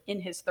he was like in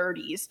his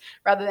 30s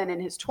rather than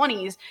in his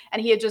 20s.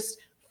 And he had just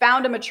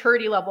found a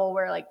maturity level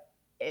where like,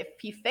 if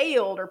he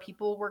failed or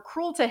people were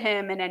cruel to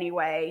him in any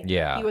way,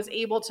 he was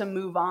able to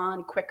move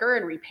on quicker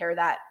and repair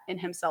that in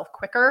himself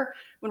quicker.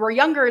 When we're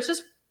younger, it's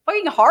just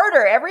fucking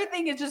harder.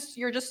 Everything is just,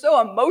 you're just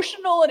so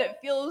emotional and it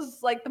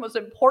feels like the most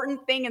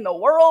important thing in the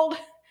world.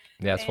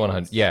 Yeah, that's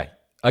 100. Yeah.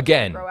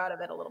 Again. Grow out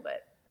of it a little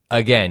bit.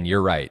 Again,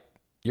 you're right.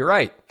 You're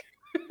right.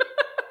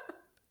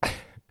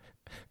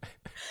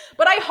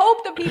 But I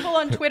hope the people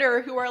on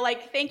Twitter who are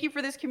like, thank you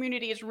for this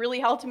community. It's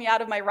really helped me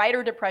out of my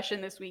writer depression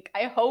this week.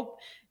 I hope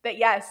that,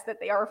 yes, that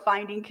they are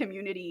finding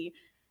community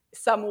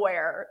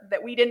somewhere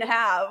that we didn't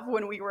have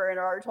when we were in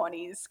our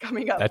 20s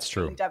coming up. That's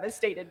true. Being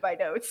devastated by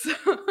notes.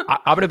 I'm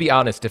going to be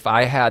honest. If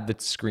I had the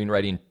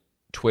screenwriting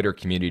Twitter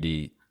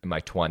community in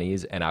my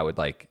 20s and I would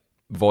like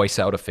voice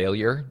out a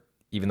failure,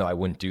 even though I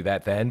wouldn't do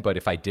that then, but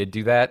if I did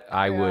do that,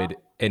 I would,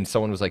 and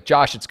someone was like,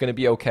 Josh, it's going to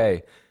be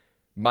okay.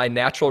 My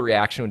natural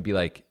reaction would be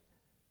like,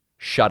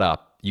 shut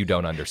up. You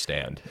don't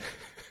understand.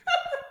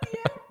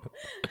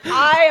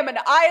 I am an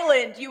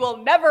island. You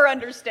will never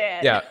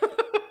understand. Yeah.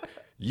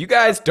 You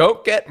guys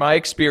don't get my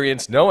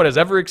experience. No one has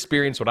ever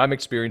experienced what I'm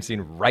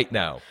experiencing right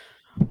now.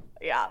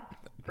 Yeah,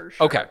 for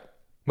sure. Okay.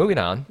 Moving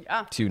on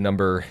to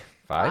number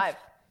 5.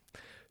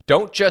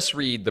 Don't just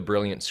read the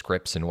brilliant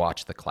scripts and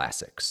watch the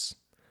classics.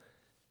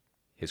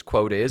 His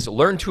quote is,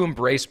 learn to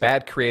embrace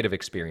bad creative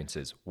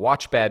experiences,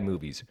 watch bad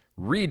movies,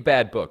 read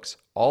bad books.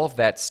 All of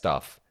that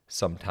stuff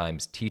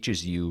sometimes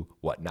teaches you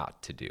what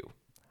not to do.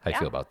 How do you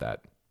feel about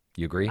that?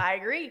 You agree? I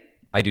agree.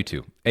 I do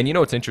too. And you know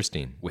what's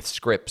interesting? With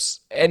scripts,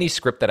 any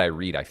script that I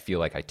read, I feel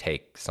like I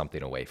take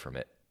something away from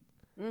it.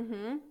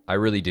 Mm-hmm. I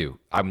really do.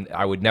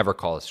 I would never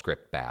call a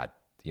script bad,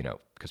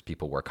 because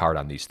people work hard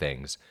on these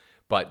things.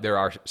 But there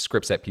are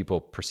scripts that people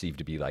perceive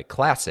to be like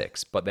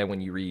classics. But then when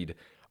you read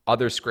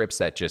other scripts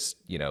that just,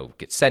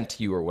 get sent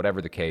to you or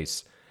whatever the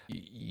case,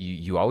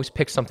 you always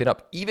pick something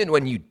up, even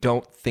when you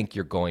don't think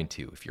you're going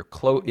to. If you're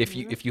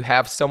if you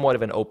have somewhat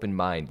of an open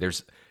mind,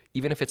 there's,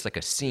 even if it's like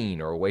a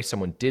scene or a way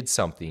someone did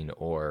something,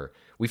 or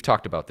we've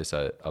talked about this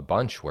a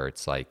bunch where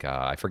it's like,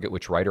 I forget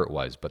which writer it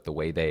was, but the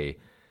way they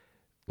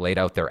laid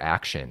out their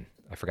action,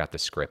 I forgot the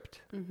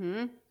script.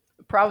 Mm-hmm.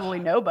 Probably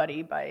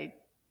Nobody by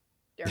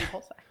Darren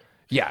Polsack.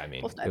 Yeah, I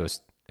mean,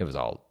 it was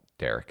all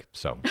Derek.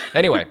 So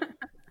anyway,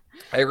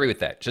 I agree with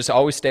that. Just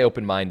always stay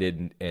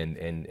open-minded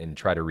and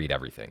try to read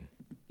everything.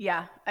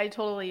 Yeah, I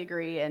totally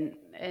agree. And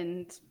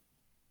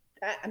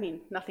I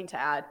mean, nothing to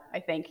add, I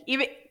think.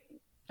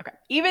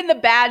 Even the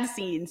bad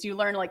scenes, you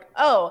learn like,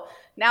 oh,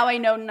 now I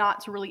know not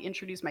to really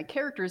introduce my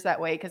characters that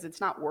way because it's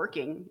not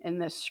working in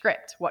this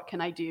script. What can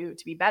I do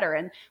to be better?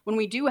 And when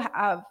we do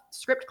have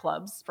script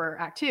clubs for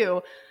Act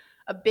 2,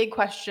 a big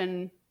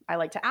question I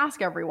like to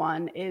ask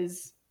everyone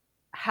is,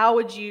 how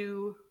would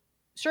you,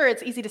 sure,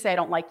 it's easy to say I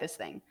don't like this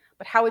thing,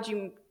 but how would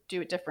you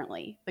do it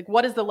differently? Like,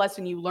 what is the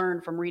lesson you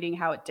learned from reading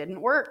how it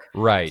didn't work,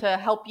 right, to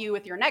help you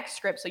with your next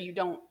script so you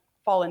don't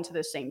fall into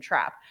the same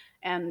trap?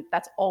 And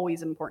that's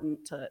always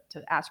important to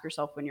ask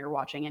yourself when you're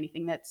watching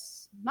anything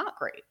that's not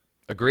great.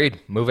 Agreed.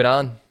 Moving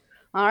on.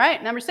 All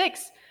right, number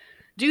 6.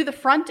 Do the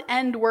front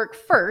end work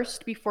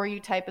first before you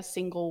type a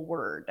single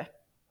word.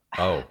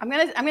 Oh, I'm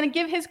gonna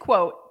give his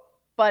quote,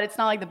 but it's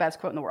not like the best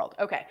quote in the world.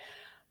 Okay.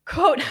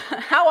 Quote,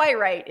 how I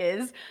write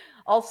is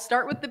I'll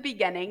start with the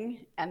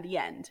beginning and the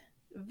end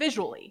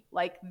visually.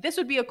 Like, this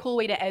would be a cool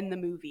way to end the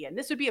movie, and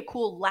this would be a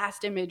cool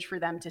last image for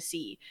them to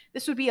see.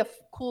 This would be a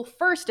cool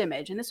first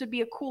image, and this would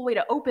be a cool way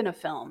to open a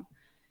film.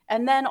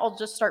 And then I'll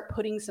just start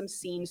putting some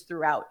scenes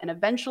throughout. And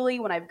eventually,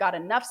 when I've got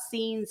enough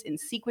scenes and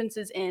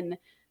sequences in,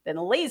 then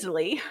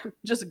lazily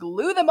just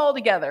glue them all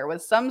together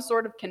with some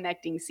sort of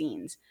connecting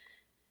scenes.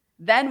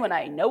 Then, when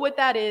I know what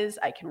that is,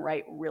 I can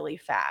write really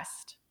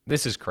fast.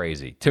 this is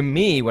crazy. To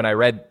me, when I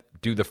read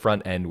do the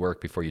front end work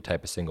before you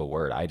type a single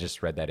word, I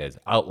just read that as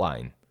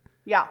outline.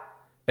 Yeah.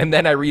 And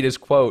then I read his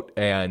quote,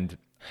 and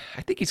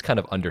I think he's kind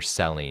of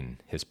underselling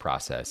his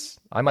process.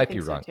 I might be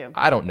wrong. So too.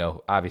 I don't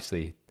know.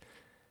 Obviously,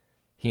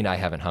 he and I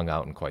haven't hung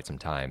out in quite some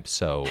time,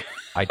 so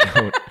I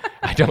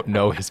don't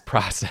know his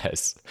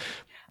process.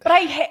 But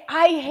I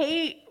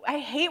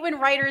hate when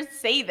writers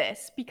say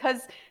this, because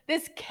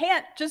this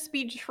can't just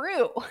be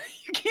true.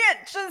 You can't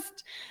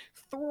just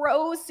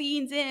throw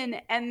scenes in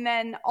and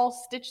then I'll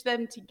stitch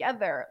them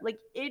together. Like,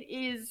 it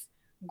is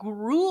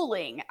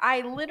grueling.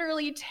 I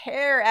literally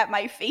tear at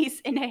my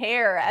face and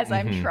hair as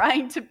I'm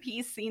trying to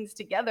piece scenes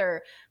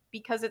together,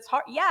 because it's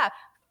hard. Yeah,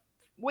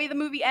 way the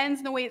movie ends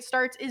and the way it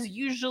starts is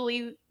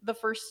usually the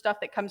first stuff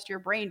that comes to your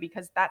brain,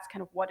 because that's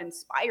kind of what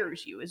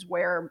inspires you, is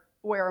where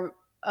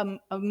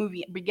a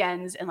movie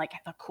begins and like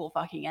the cool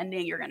fucking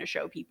ending you're going to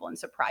show people and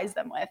surprise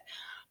them with.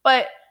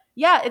 But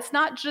yeah, it's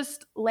not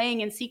just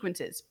laying in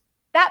sequences.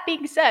 That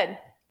being said,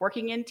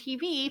 working in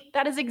TV,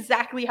 that is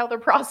exactly how the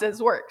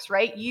process works,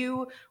 right?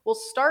 You will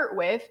start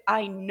with,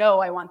 I know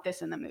I want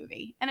this in the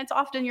movie. And it's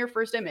often your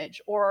first image,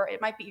 or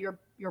it might be your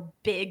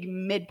big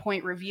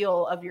midpoint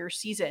reveal of your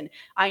season.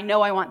 I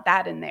know I want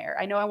that in there.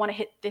 I know I want to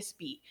hit this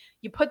beat.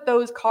 You put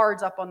those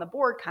cards up on the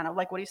board, kind of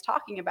like what he's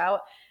talking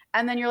about.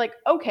 And then you're like,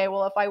 okay,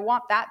 well, if I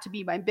want that to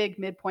be my big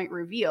midpoint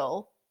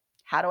reveal,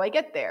 how do I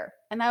get there?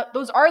 And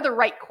those are the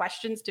right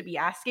questions to be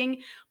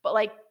asking. But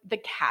like, the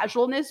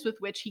casualness with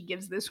which he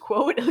gives this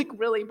quote like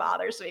really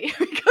bothers me,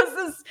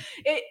 because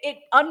it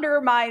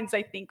undermines,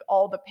 I think,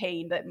 all the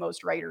pain that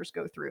most writers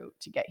go through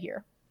to get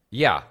here.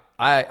 Yeah,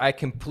 I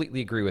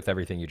completely agree with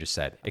everything you just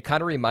said. It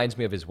kind of reminds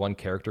me of his one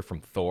character from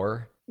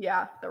Thor.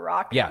 Yeah, the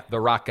Rock. Yeah, the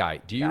Rock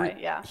guy. Do you?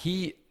 Yeah.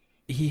 He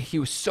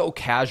was so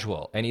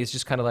casual, and he's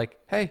just kind of like,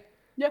 hey.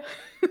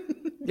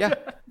 Yeah.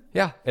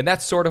 Yeah. And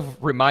that sort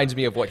of reminds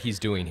me of what he's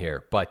doing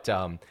here. But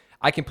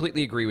I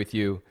completely agree with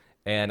you.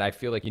 And I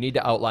feel like you need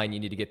to outline, you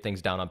need to get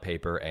things down on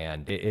paper,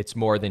 and it's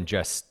more than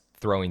just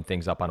throwing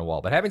things up on a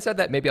wall. But having said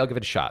that, maybe I'll give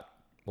it a shot.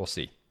 We'll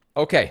see.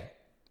 Okay,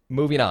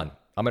 moving on.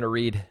 I'm going to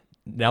read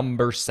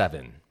number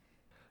 7.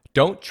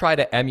 Don't try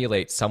to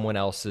emulate someone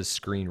else's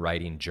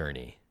screenwriting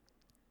journey.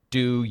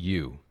 Do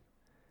you?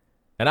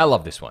 And I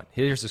love this one.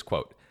 Here's this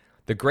quote.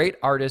 The great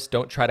artists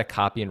don't try to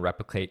copy and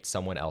replicate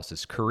someone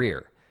else's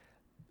career.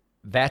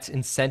 That's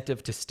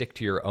incentive to stick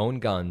to your own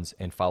guns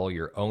and follow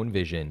your own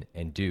vision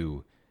and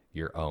do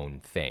your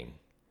own thing.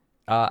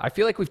 I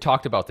feel like we've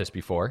talked about this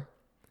before.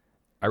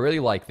 I really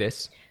like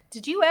this.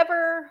 Did you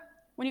ever,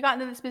 when you got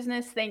into this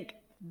business, think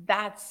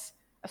that's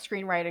a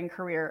screenwriting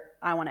career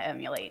I want to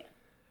emulate?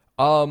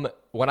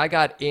 When I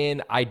got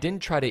in, I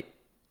didn't try to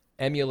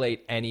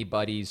emulate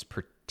anybody's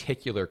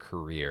particular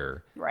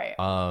career. Right.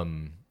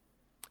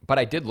 But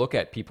I did look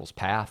at people's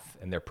path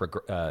and their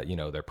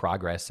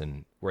progress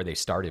and where they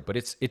started. But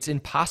it's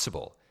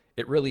impossible.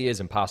 It really is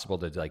impossible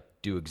to like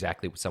do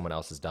exactly what someone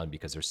else has done,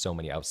 because there's so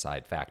many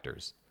outside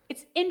factors.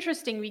 It's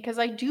interesting, because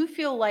I do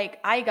feel like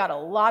I got a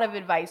lot of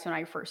advice when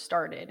I first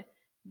started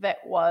that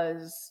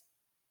was,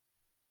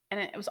 and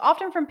it was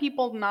often from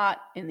people not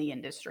in the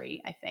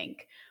industry, I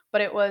think,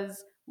 but it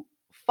was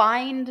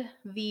find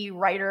the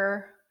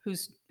writer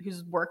whose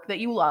work that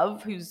you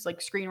love, whose like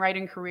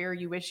screenwriting career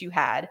you wish you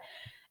had,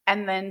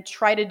 and then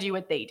try to do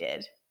what they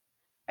did.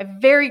 I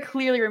very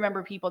clearly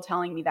remember people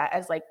telling me that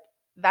as like,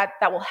 that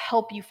will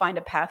help you find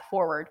a path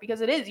forward,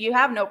 because it is, you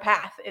have no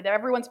path.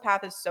 Everyone's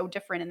path is so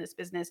different in this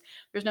business.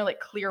 There's no like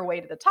clear way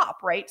to the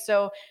top, right?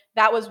 So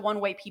that was one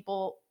way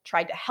people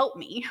tried to help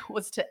me,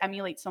 was to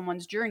emulate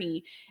someone's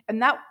journey.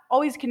 And that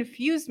always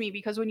confused me,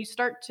 because when you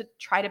start to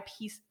try to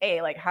piece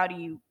like, how do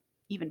you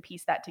even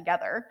piece that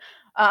together?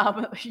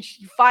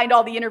 You find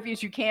all the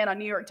interviews you can on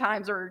New York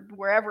Times or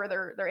wherever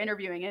they're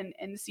interviewing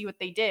and see what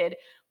they did.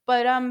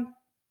 But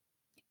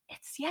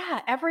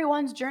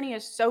everyone's journey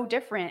is so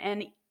different.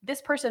 And this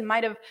person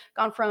might have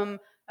gone from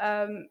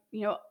an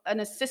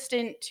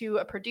assistant to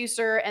a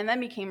producer and then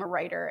became a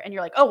writer, and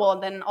you're like, oh well,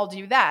 then I'll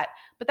do that.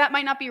 But that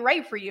might not be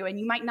right for you, and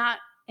you might not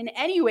in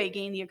any way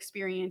gain the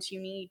experience you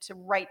need to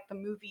write the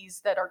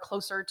movies that are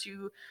closer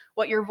to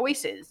what your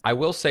voice is. I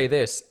will say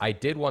this. I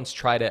did once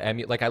try to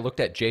emulate, like I looked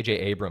at J.J.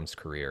 Abrams'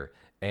 career,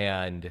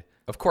 and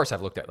of course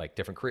I've looked at like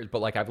different careers,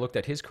 but like I've looked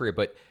at his career,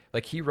 but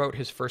like he wrote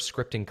his first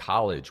script in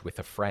college with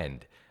a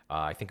friend.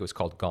 I think it was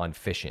called Gone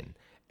Fishing.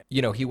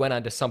 He went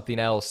on to something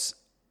else,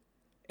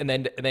 and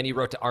then he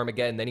wrote to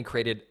Armageddon, then he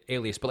created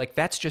Alias. But like,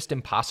 that's just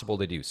impossible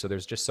to do. So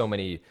there's just so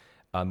many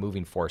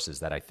moving forces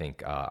that I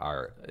think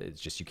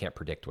it's just you can't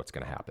predict what's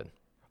going to happen.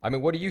 I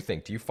mean, what do you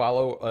think? Do you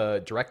follow a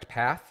direct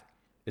path?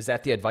 Is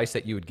that the advice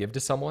that you would give to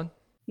someone?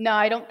 No,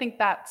 I don't think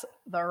that's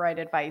the right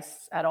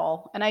advice at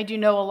all. And I do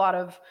know a lot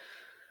of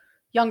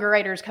younger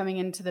writers coming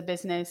into the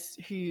business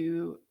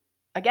who,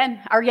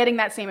 again, are getting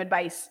that same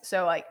advice.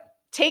 So like,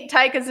 take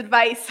Taika's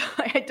advice.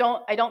 I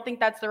don't think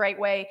that's the right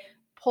way.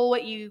 Pull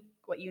what you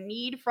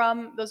need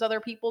from those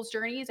other people's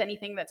journeys,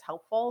 anything that's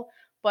helpful,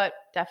 but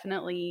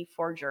definitely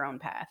forge your own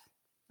path.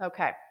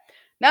 Okay.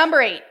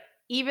 Number 8,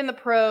 even the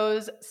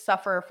pros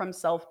suffer from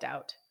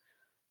self-doubt.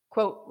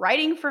 Quote,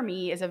 writing for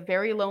me is a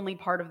very lonely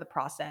part of the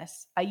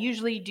process. I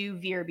usually do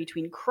veer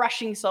between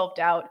crushing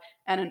self-doubt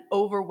and an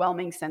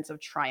overwhelming sense of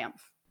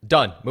triumph.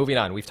 Done. Moving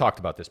on. We've talked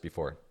about this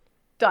before.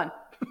 Done.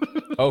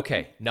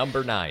 Okay.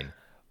 Number 9,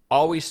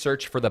 always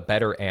search for the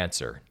better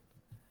answer.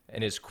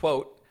 And his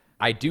quote,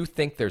 I do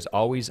think there's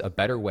always a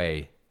better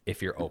way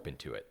if you're open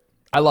to it.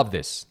 I love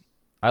this.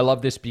 I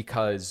love this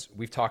because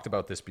we've talked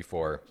about this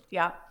before.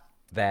 Yeah.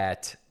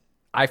 That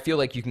I feel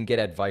like you can get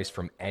advice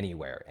from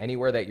anywhere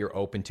that you're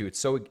open to. It's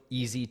so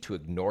easy to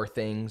ignore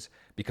things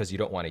because you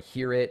don't want to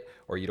hear it,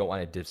 or you don't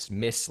want to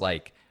dismiss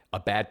like a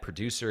bad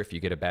producer if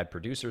you get a bad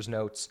producer's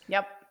notes.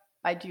 Yep.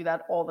 I do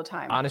that all the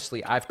time.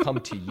 Honestly, I've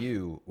come to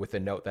you with a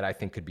note that I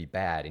think could be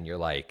bad, and you're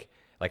like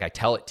I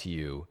tell it to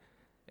you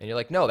and you're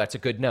like, no, that's a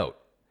good note.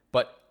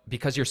 But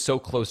because you're so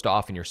closed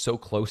off and you're so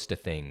close to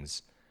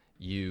things,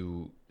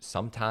 you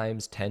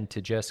sometimes tend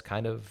to just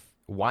kind of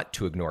want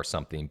to ignore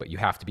something, but you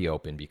have to be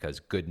open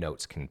because good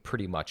notes can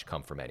pretty much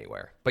come from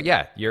anywhere. But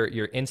yeah,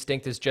 your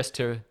instinct is just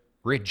to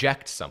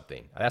reject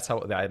something. That's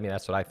what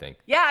I think.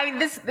 Yeah, I mean,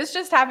 this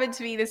just happened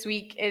to me this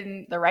week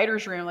in the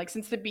writer's room. Like,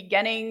 since the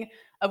beginning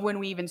of when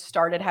we even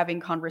started having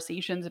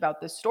conversations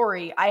about this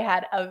story, I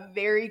had a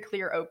very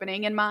clear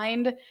opening in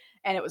mind,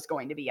 and it was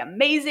going to be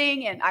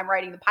amazing. And I'm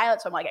writing the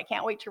pilot, so I'm like, I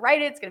can't wait to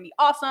write it. It's going to be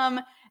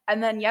awesome.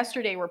 And then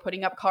yesterday we're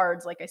putting up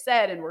cards, like I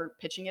said, and we're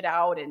pitching it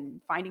out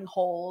and finding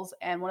holes.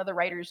 And one of the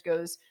writers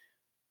goes,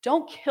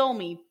 don't kill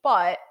me,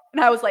 but,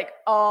 and I was like,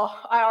 oh,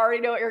 I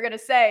already know what you're going to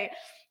say.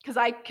 Because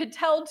I could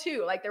tell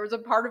too, like there was a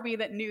part of me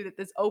that knew that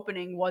this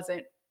opening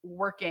wasn't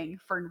working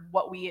for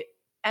what we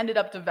ended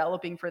up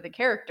developing for the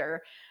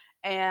character.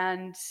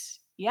 And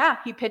yeah,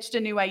 he pitched a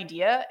new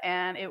idea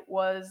and it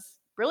was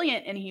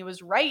brilliant and he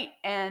was right.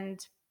 And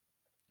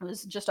it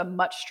was just a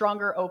much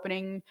stronger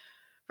opening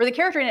for the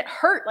character, and it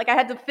hurt. Like I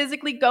had to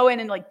physically go in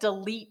and like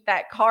delete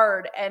that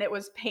card, and it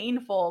was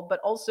painful, but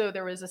also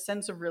there was a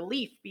sense of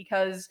relief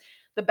because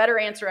the better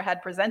answer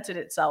had presented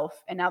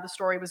itself and now the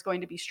story was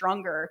going to be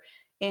stronger.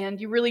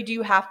 And you really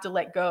do have to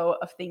let go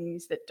of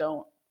things that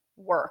don't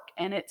work.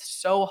 And it's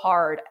so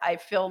hard. I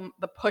feel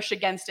the push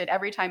against it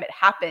every time it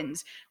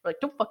happens. We're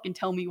like, don't fucking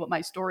tell me what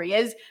my story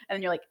is. And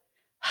then you're like,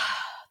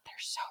 they're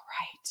so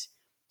right.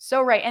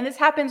 So right. And this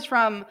happens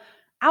from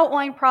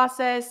outline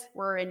process.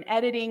 We're in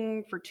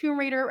editing for Tomb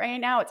Raider right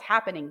now. It's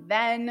happening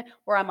then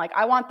where I'm like,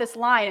 I want this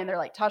line. And they're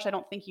like, Tosh, I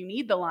don't think you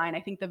need the line.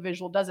 I think the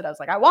visual does it. I was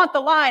like, I want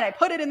the line. I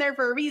put it in there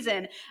for a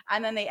reason.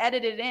 And then they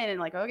edit it in and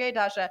like, okay,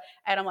 Tasha.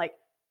 And I'm like,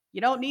 you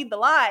don't need the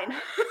line.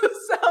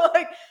 So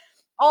like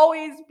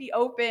always be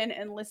open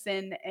and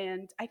listen.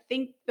 And I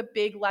think the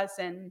big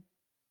lesson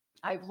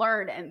I've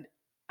learned, and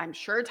I'm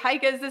sure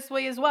Taika is this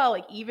way as well,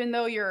 like even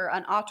though you're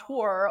an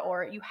auteur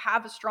or you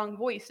have a strong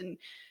voice and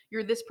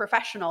you're this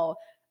professional,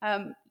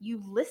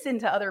 you listen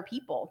to other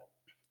people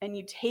and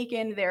you take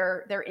in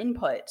their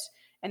input,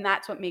 and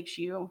that's what makes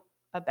you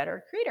a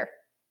better creator.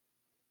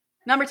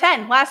 Number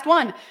 10, last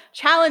one,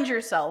 challenge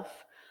yourself.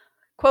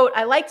 Quote,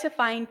 I like to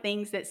find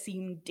things that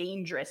seem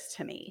dangerous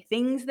to me,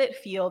 things that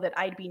feel that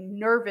I'd be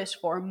nervous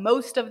for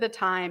most of the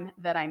time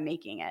that I'm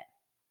making it.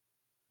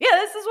 Yeah,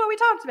 this is what we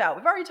talked about.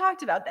 We've already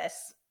talked about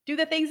this. Do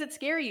the things that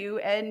scare you,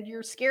 and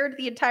you're scared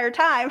the entire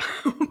time,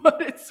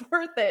 but it's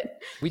worth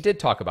it. We did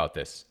talk about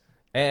this,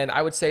 and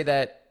I would say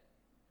that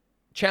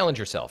challenge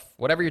yourself.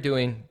 Whatever you're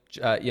doing,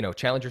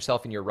 challenge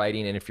yourself in your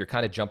writing, and if you're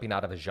kind of jumping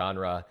out of a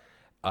genre,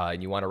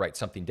 and you want to write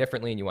something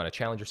differently and you want to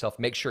challenge yourself,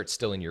 make sure it's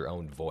still in your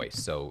own voice.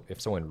 So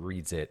if someone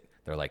reads it,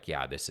 they're like,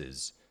 yeah, this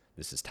is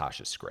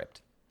Tasha's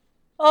script.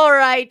 All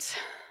right.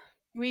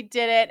 We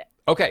did it.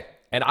 Okay.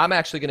 And I'm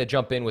actually going to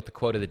jump in with the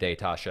quote of the day,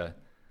 Tasha.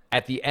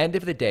 At the end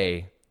of the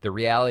day, the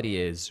reality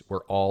is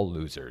we're all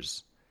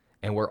losers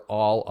and we're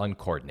all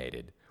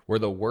uncoordinated. We're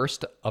the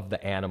worst of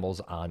the animals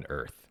on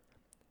earth.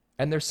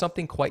 And there's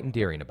something quite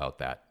endearing about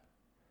that.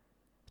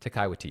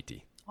 Taika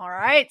Waititi. All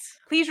right.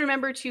 Please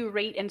remember to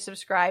rate and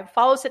subscribe.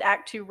 Follow us at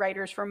Act 2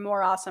 Writers for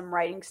more awesome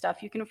writing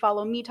stuff. You can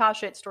follow me,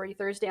 Tasha, at Story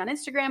Thursday on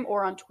Instagram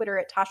or on Twitter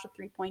at Tasha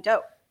 3.0.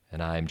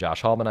 And I'm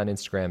Josh Hallman on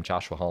Instagram,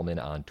 Joshua Hallman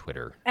on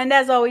Twitter. And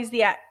as always,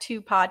 the Act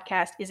 2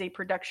 podcast is a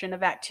production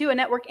of Act 2, a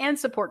network and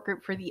support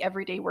group for the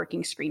everyday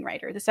working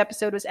screenwriter. This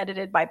episode was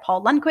edited by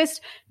Paul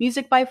Lundquist,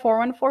 music by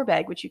 414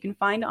 Beg, which you can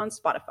find on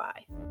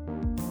Spotify.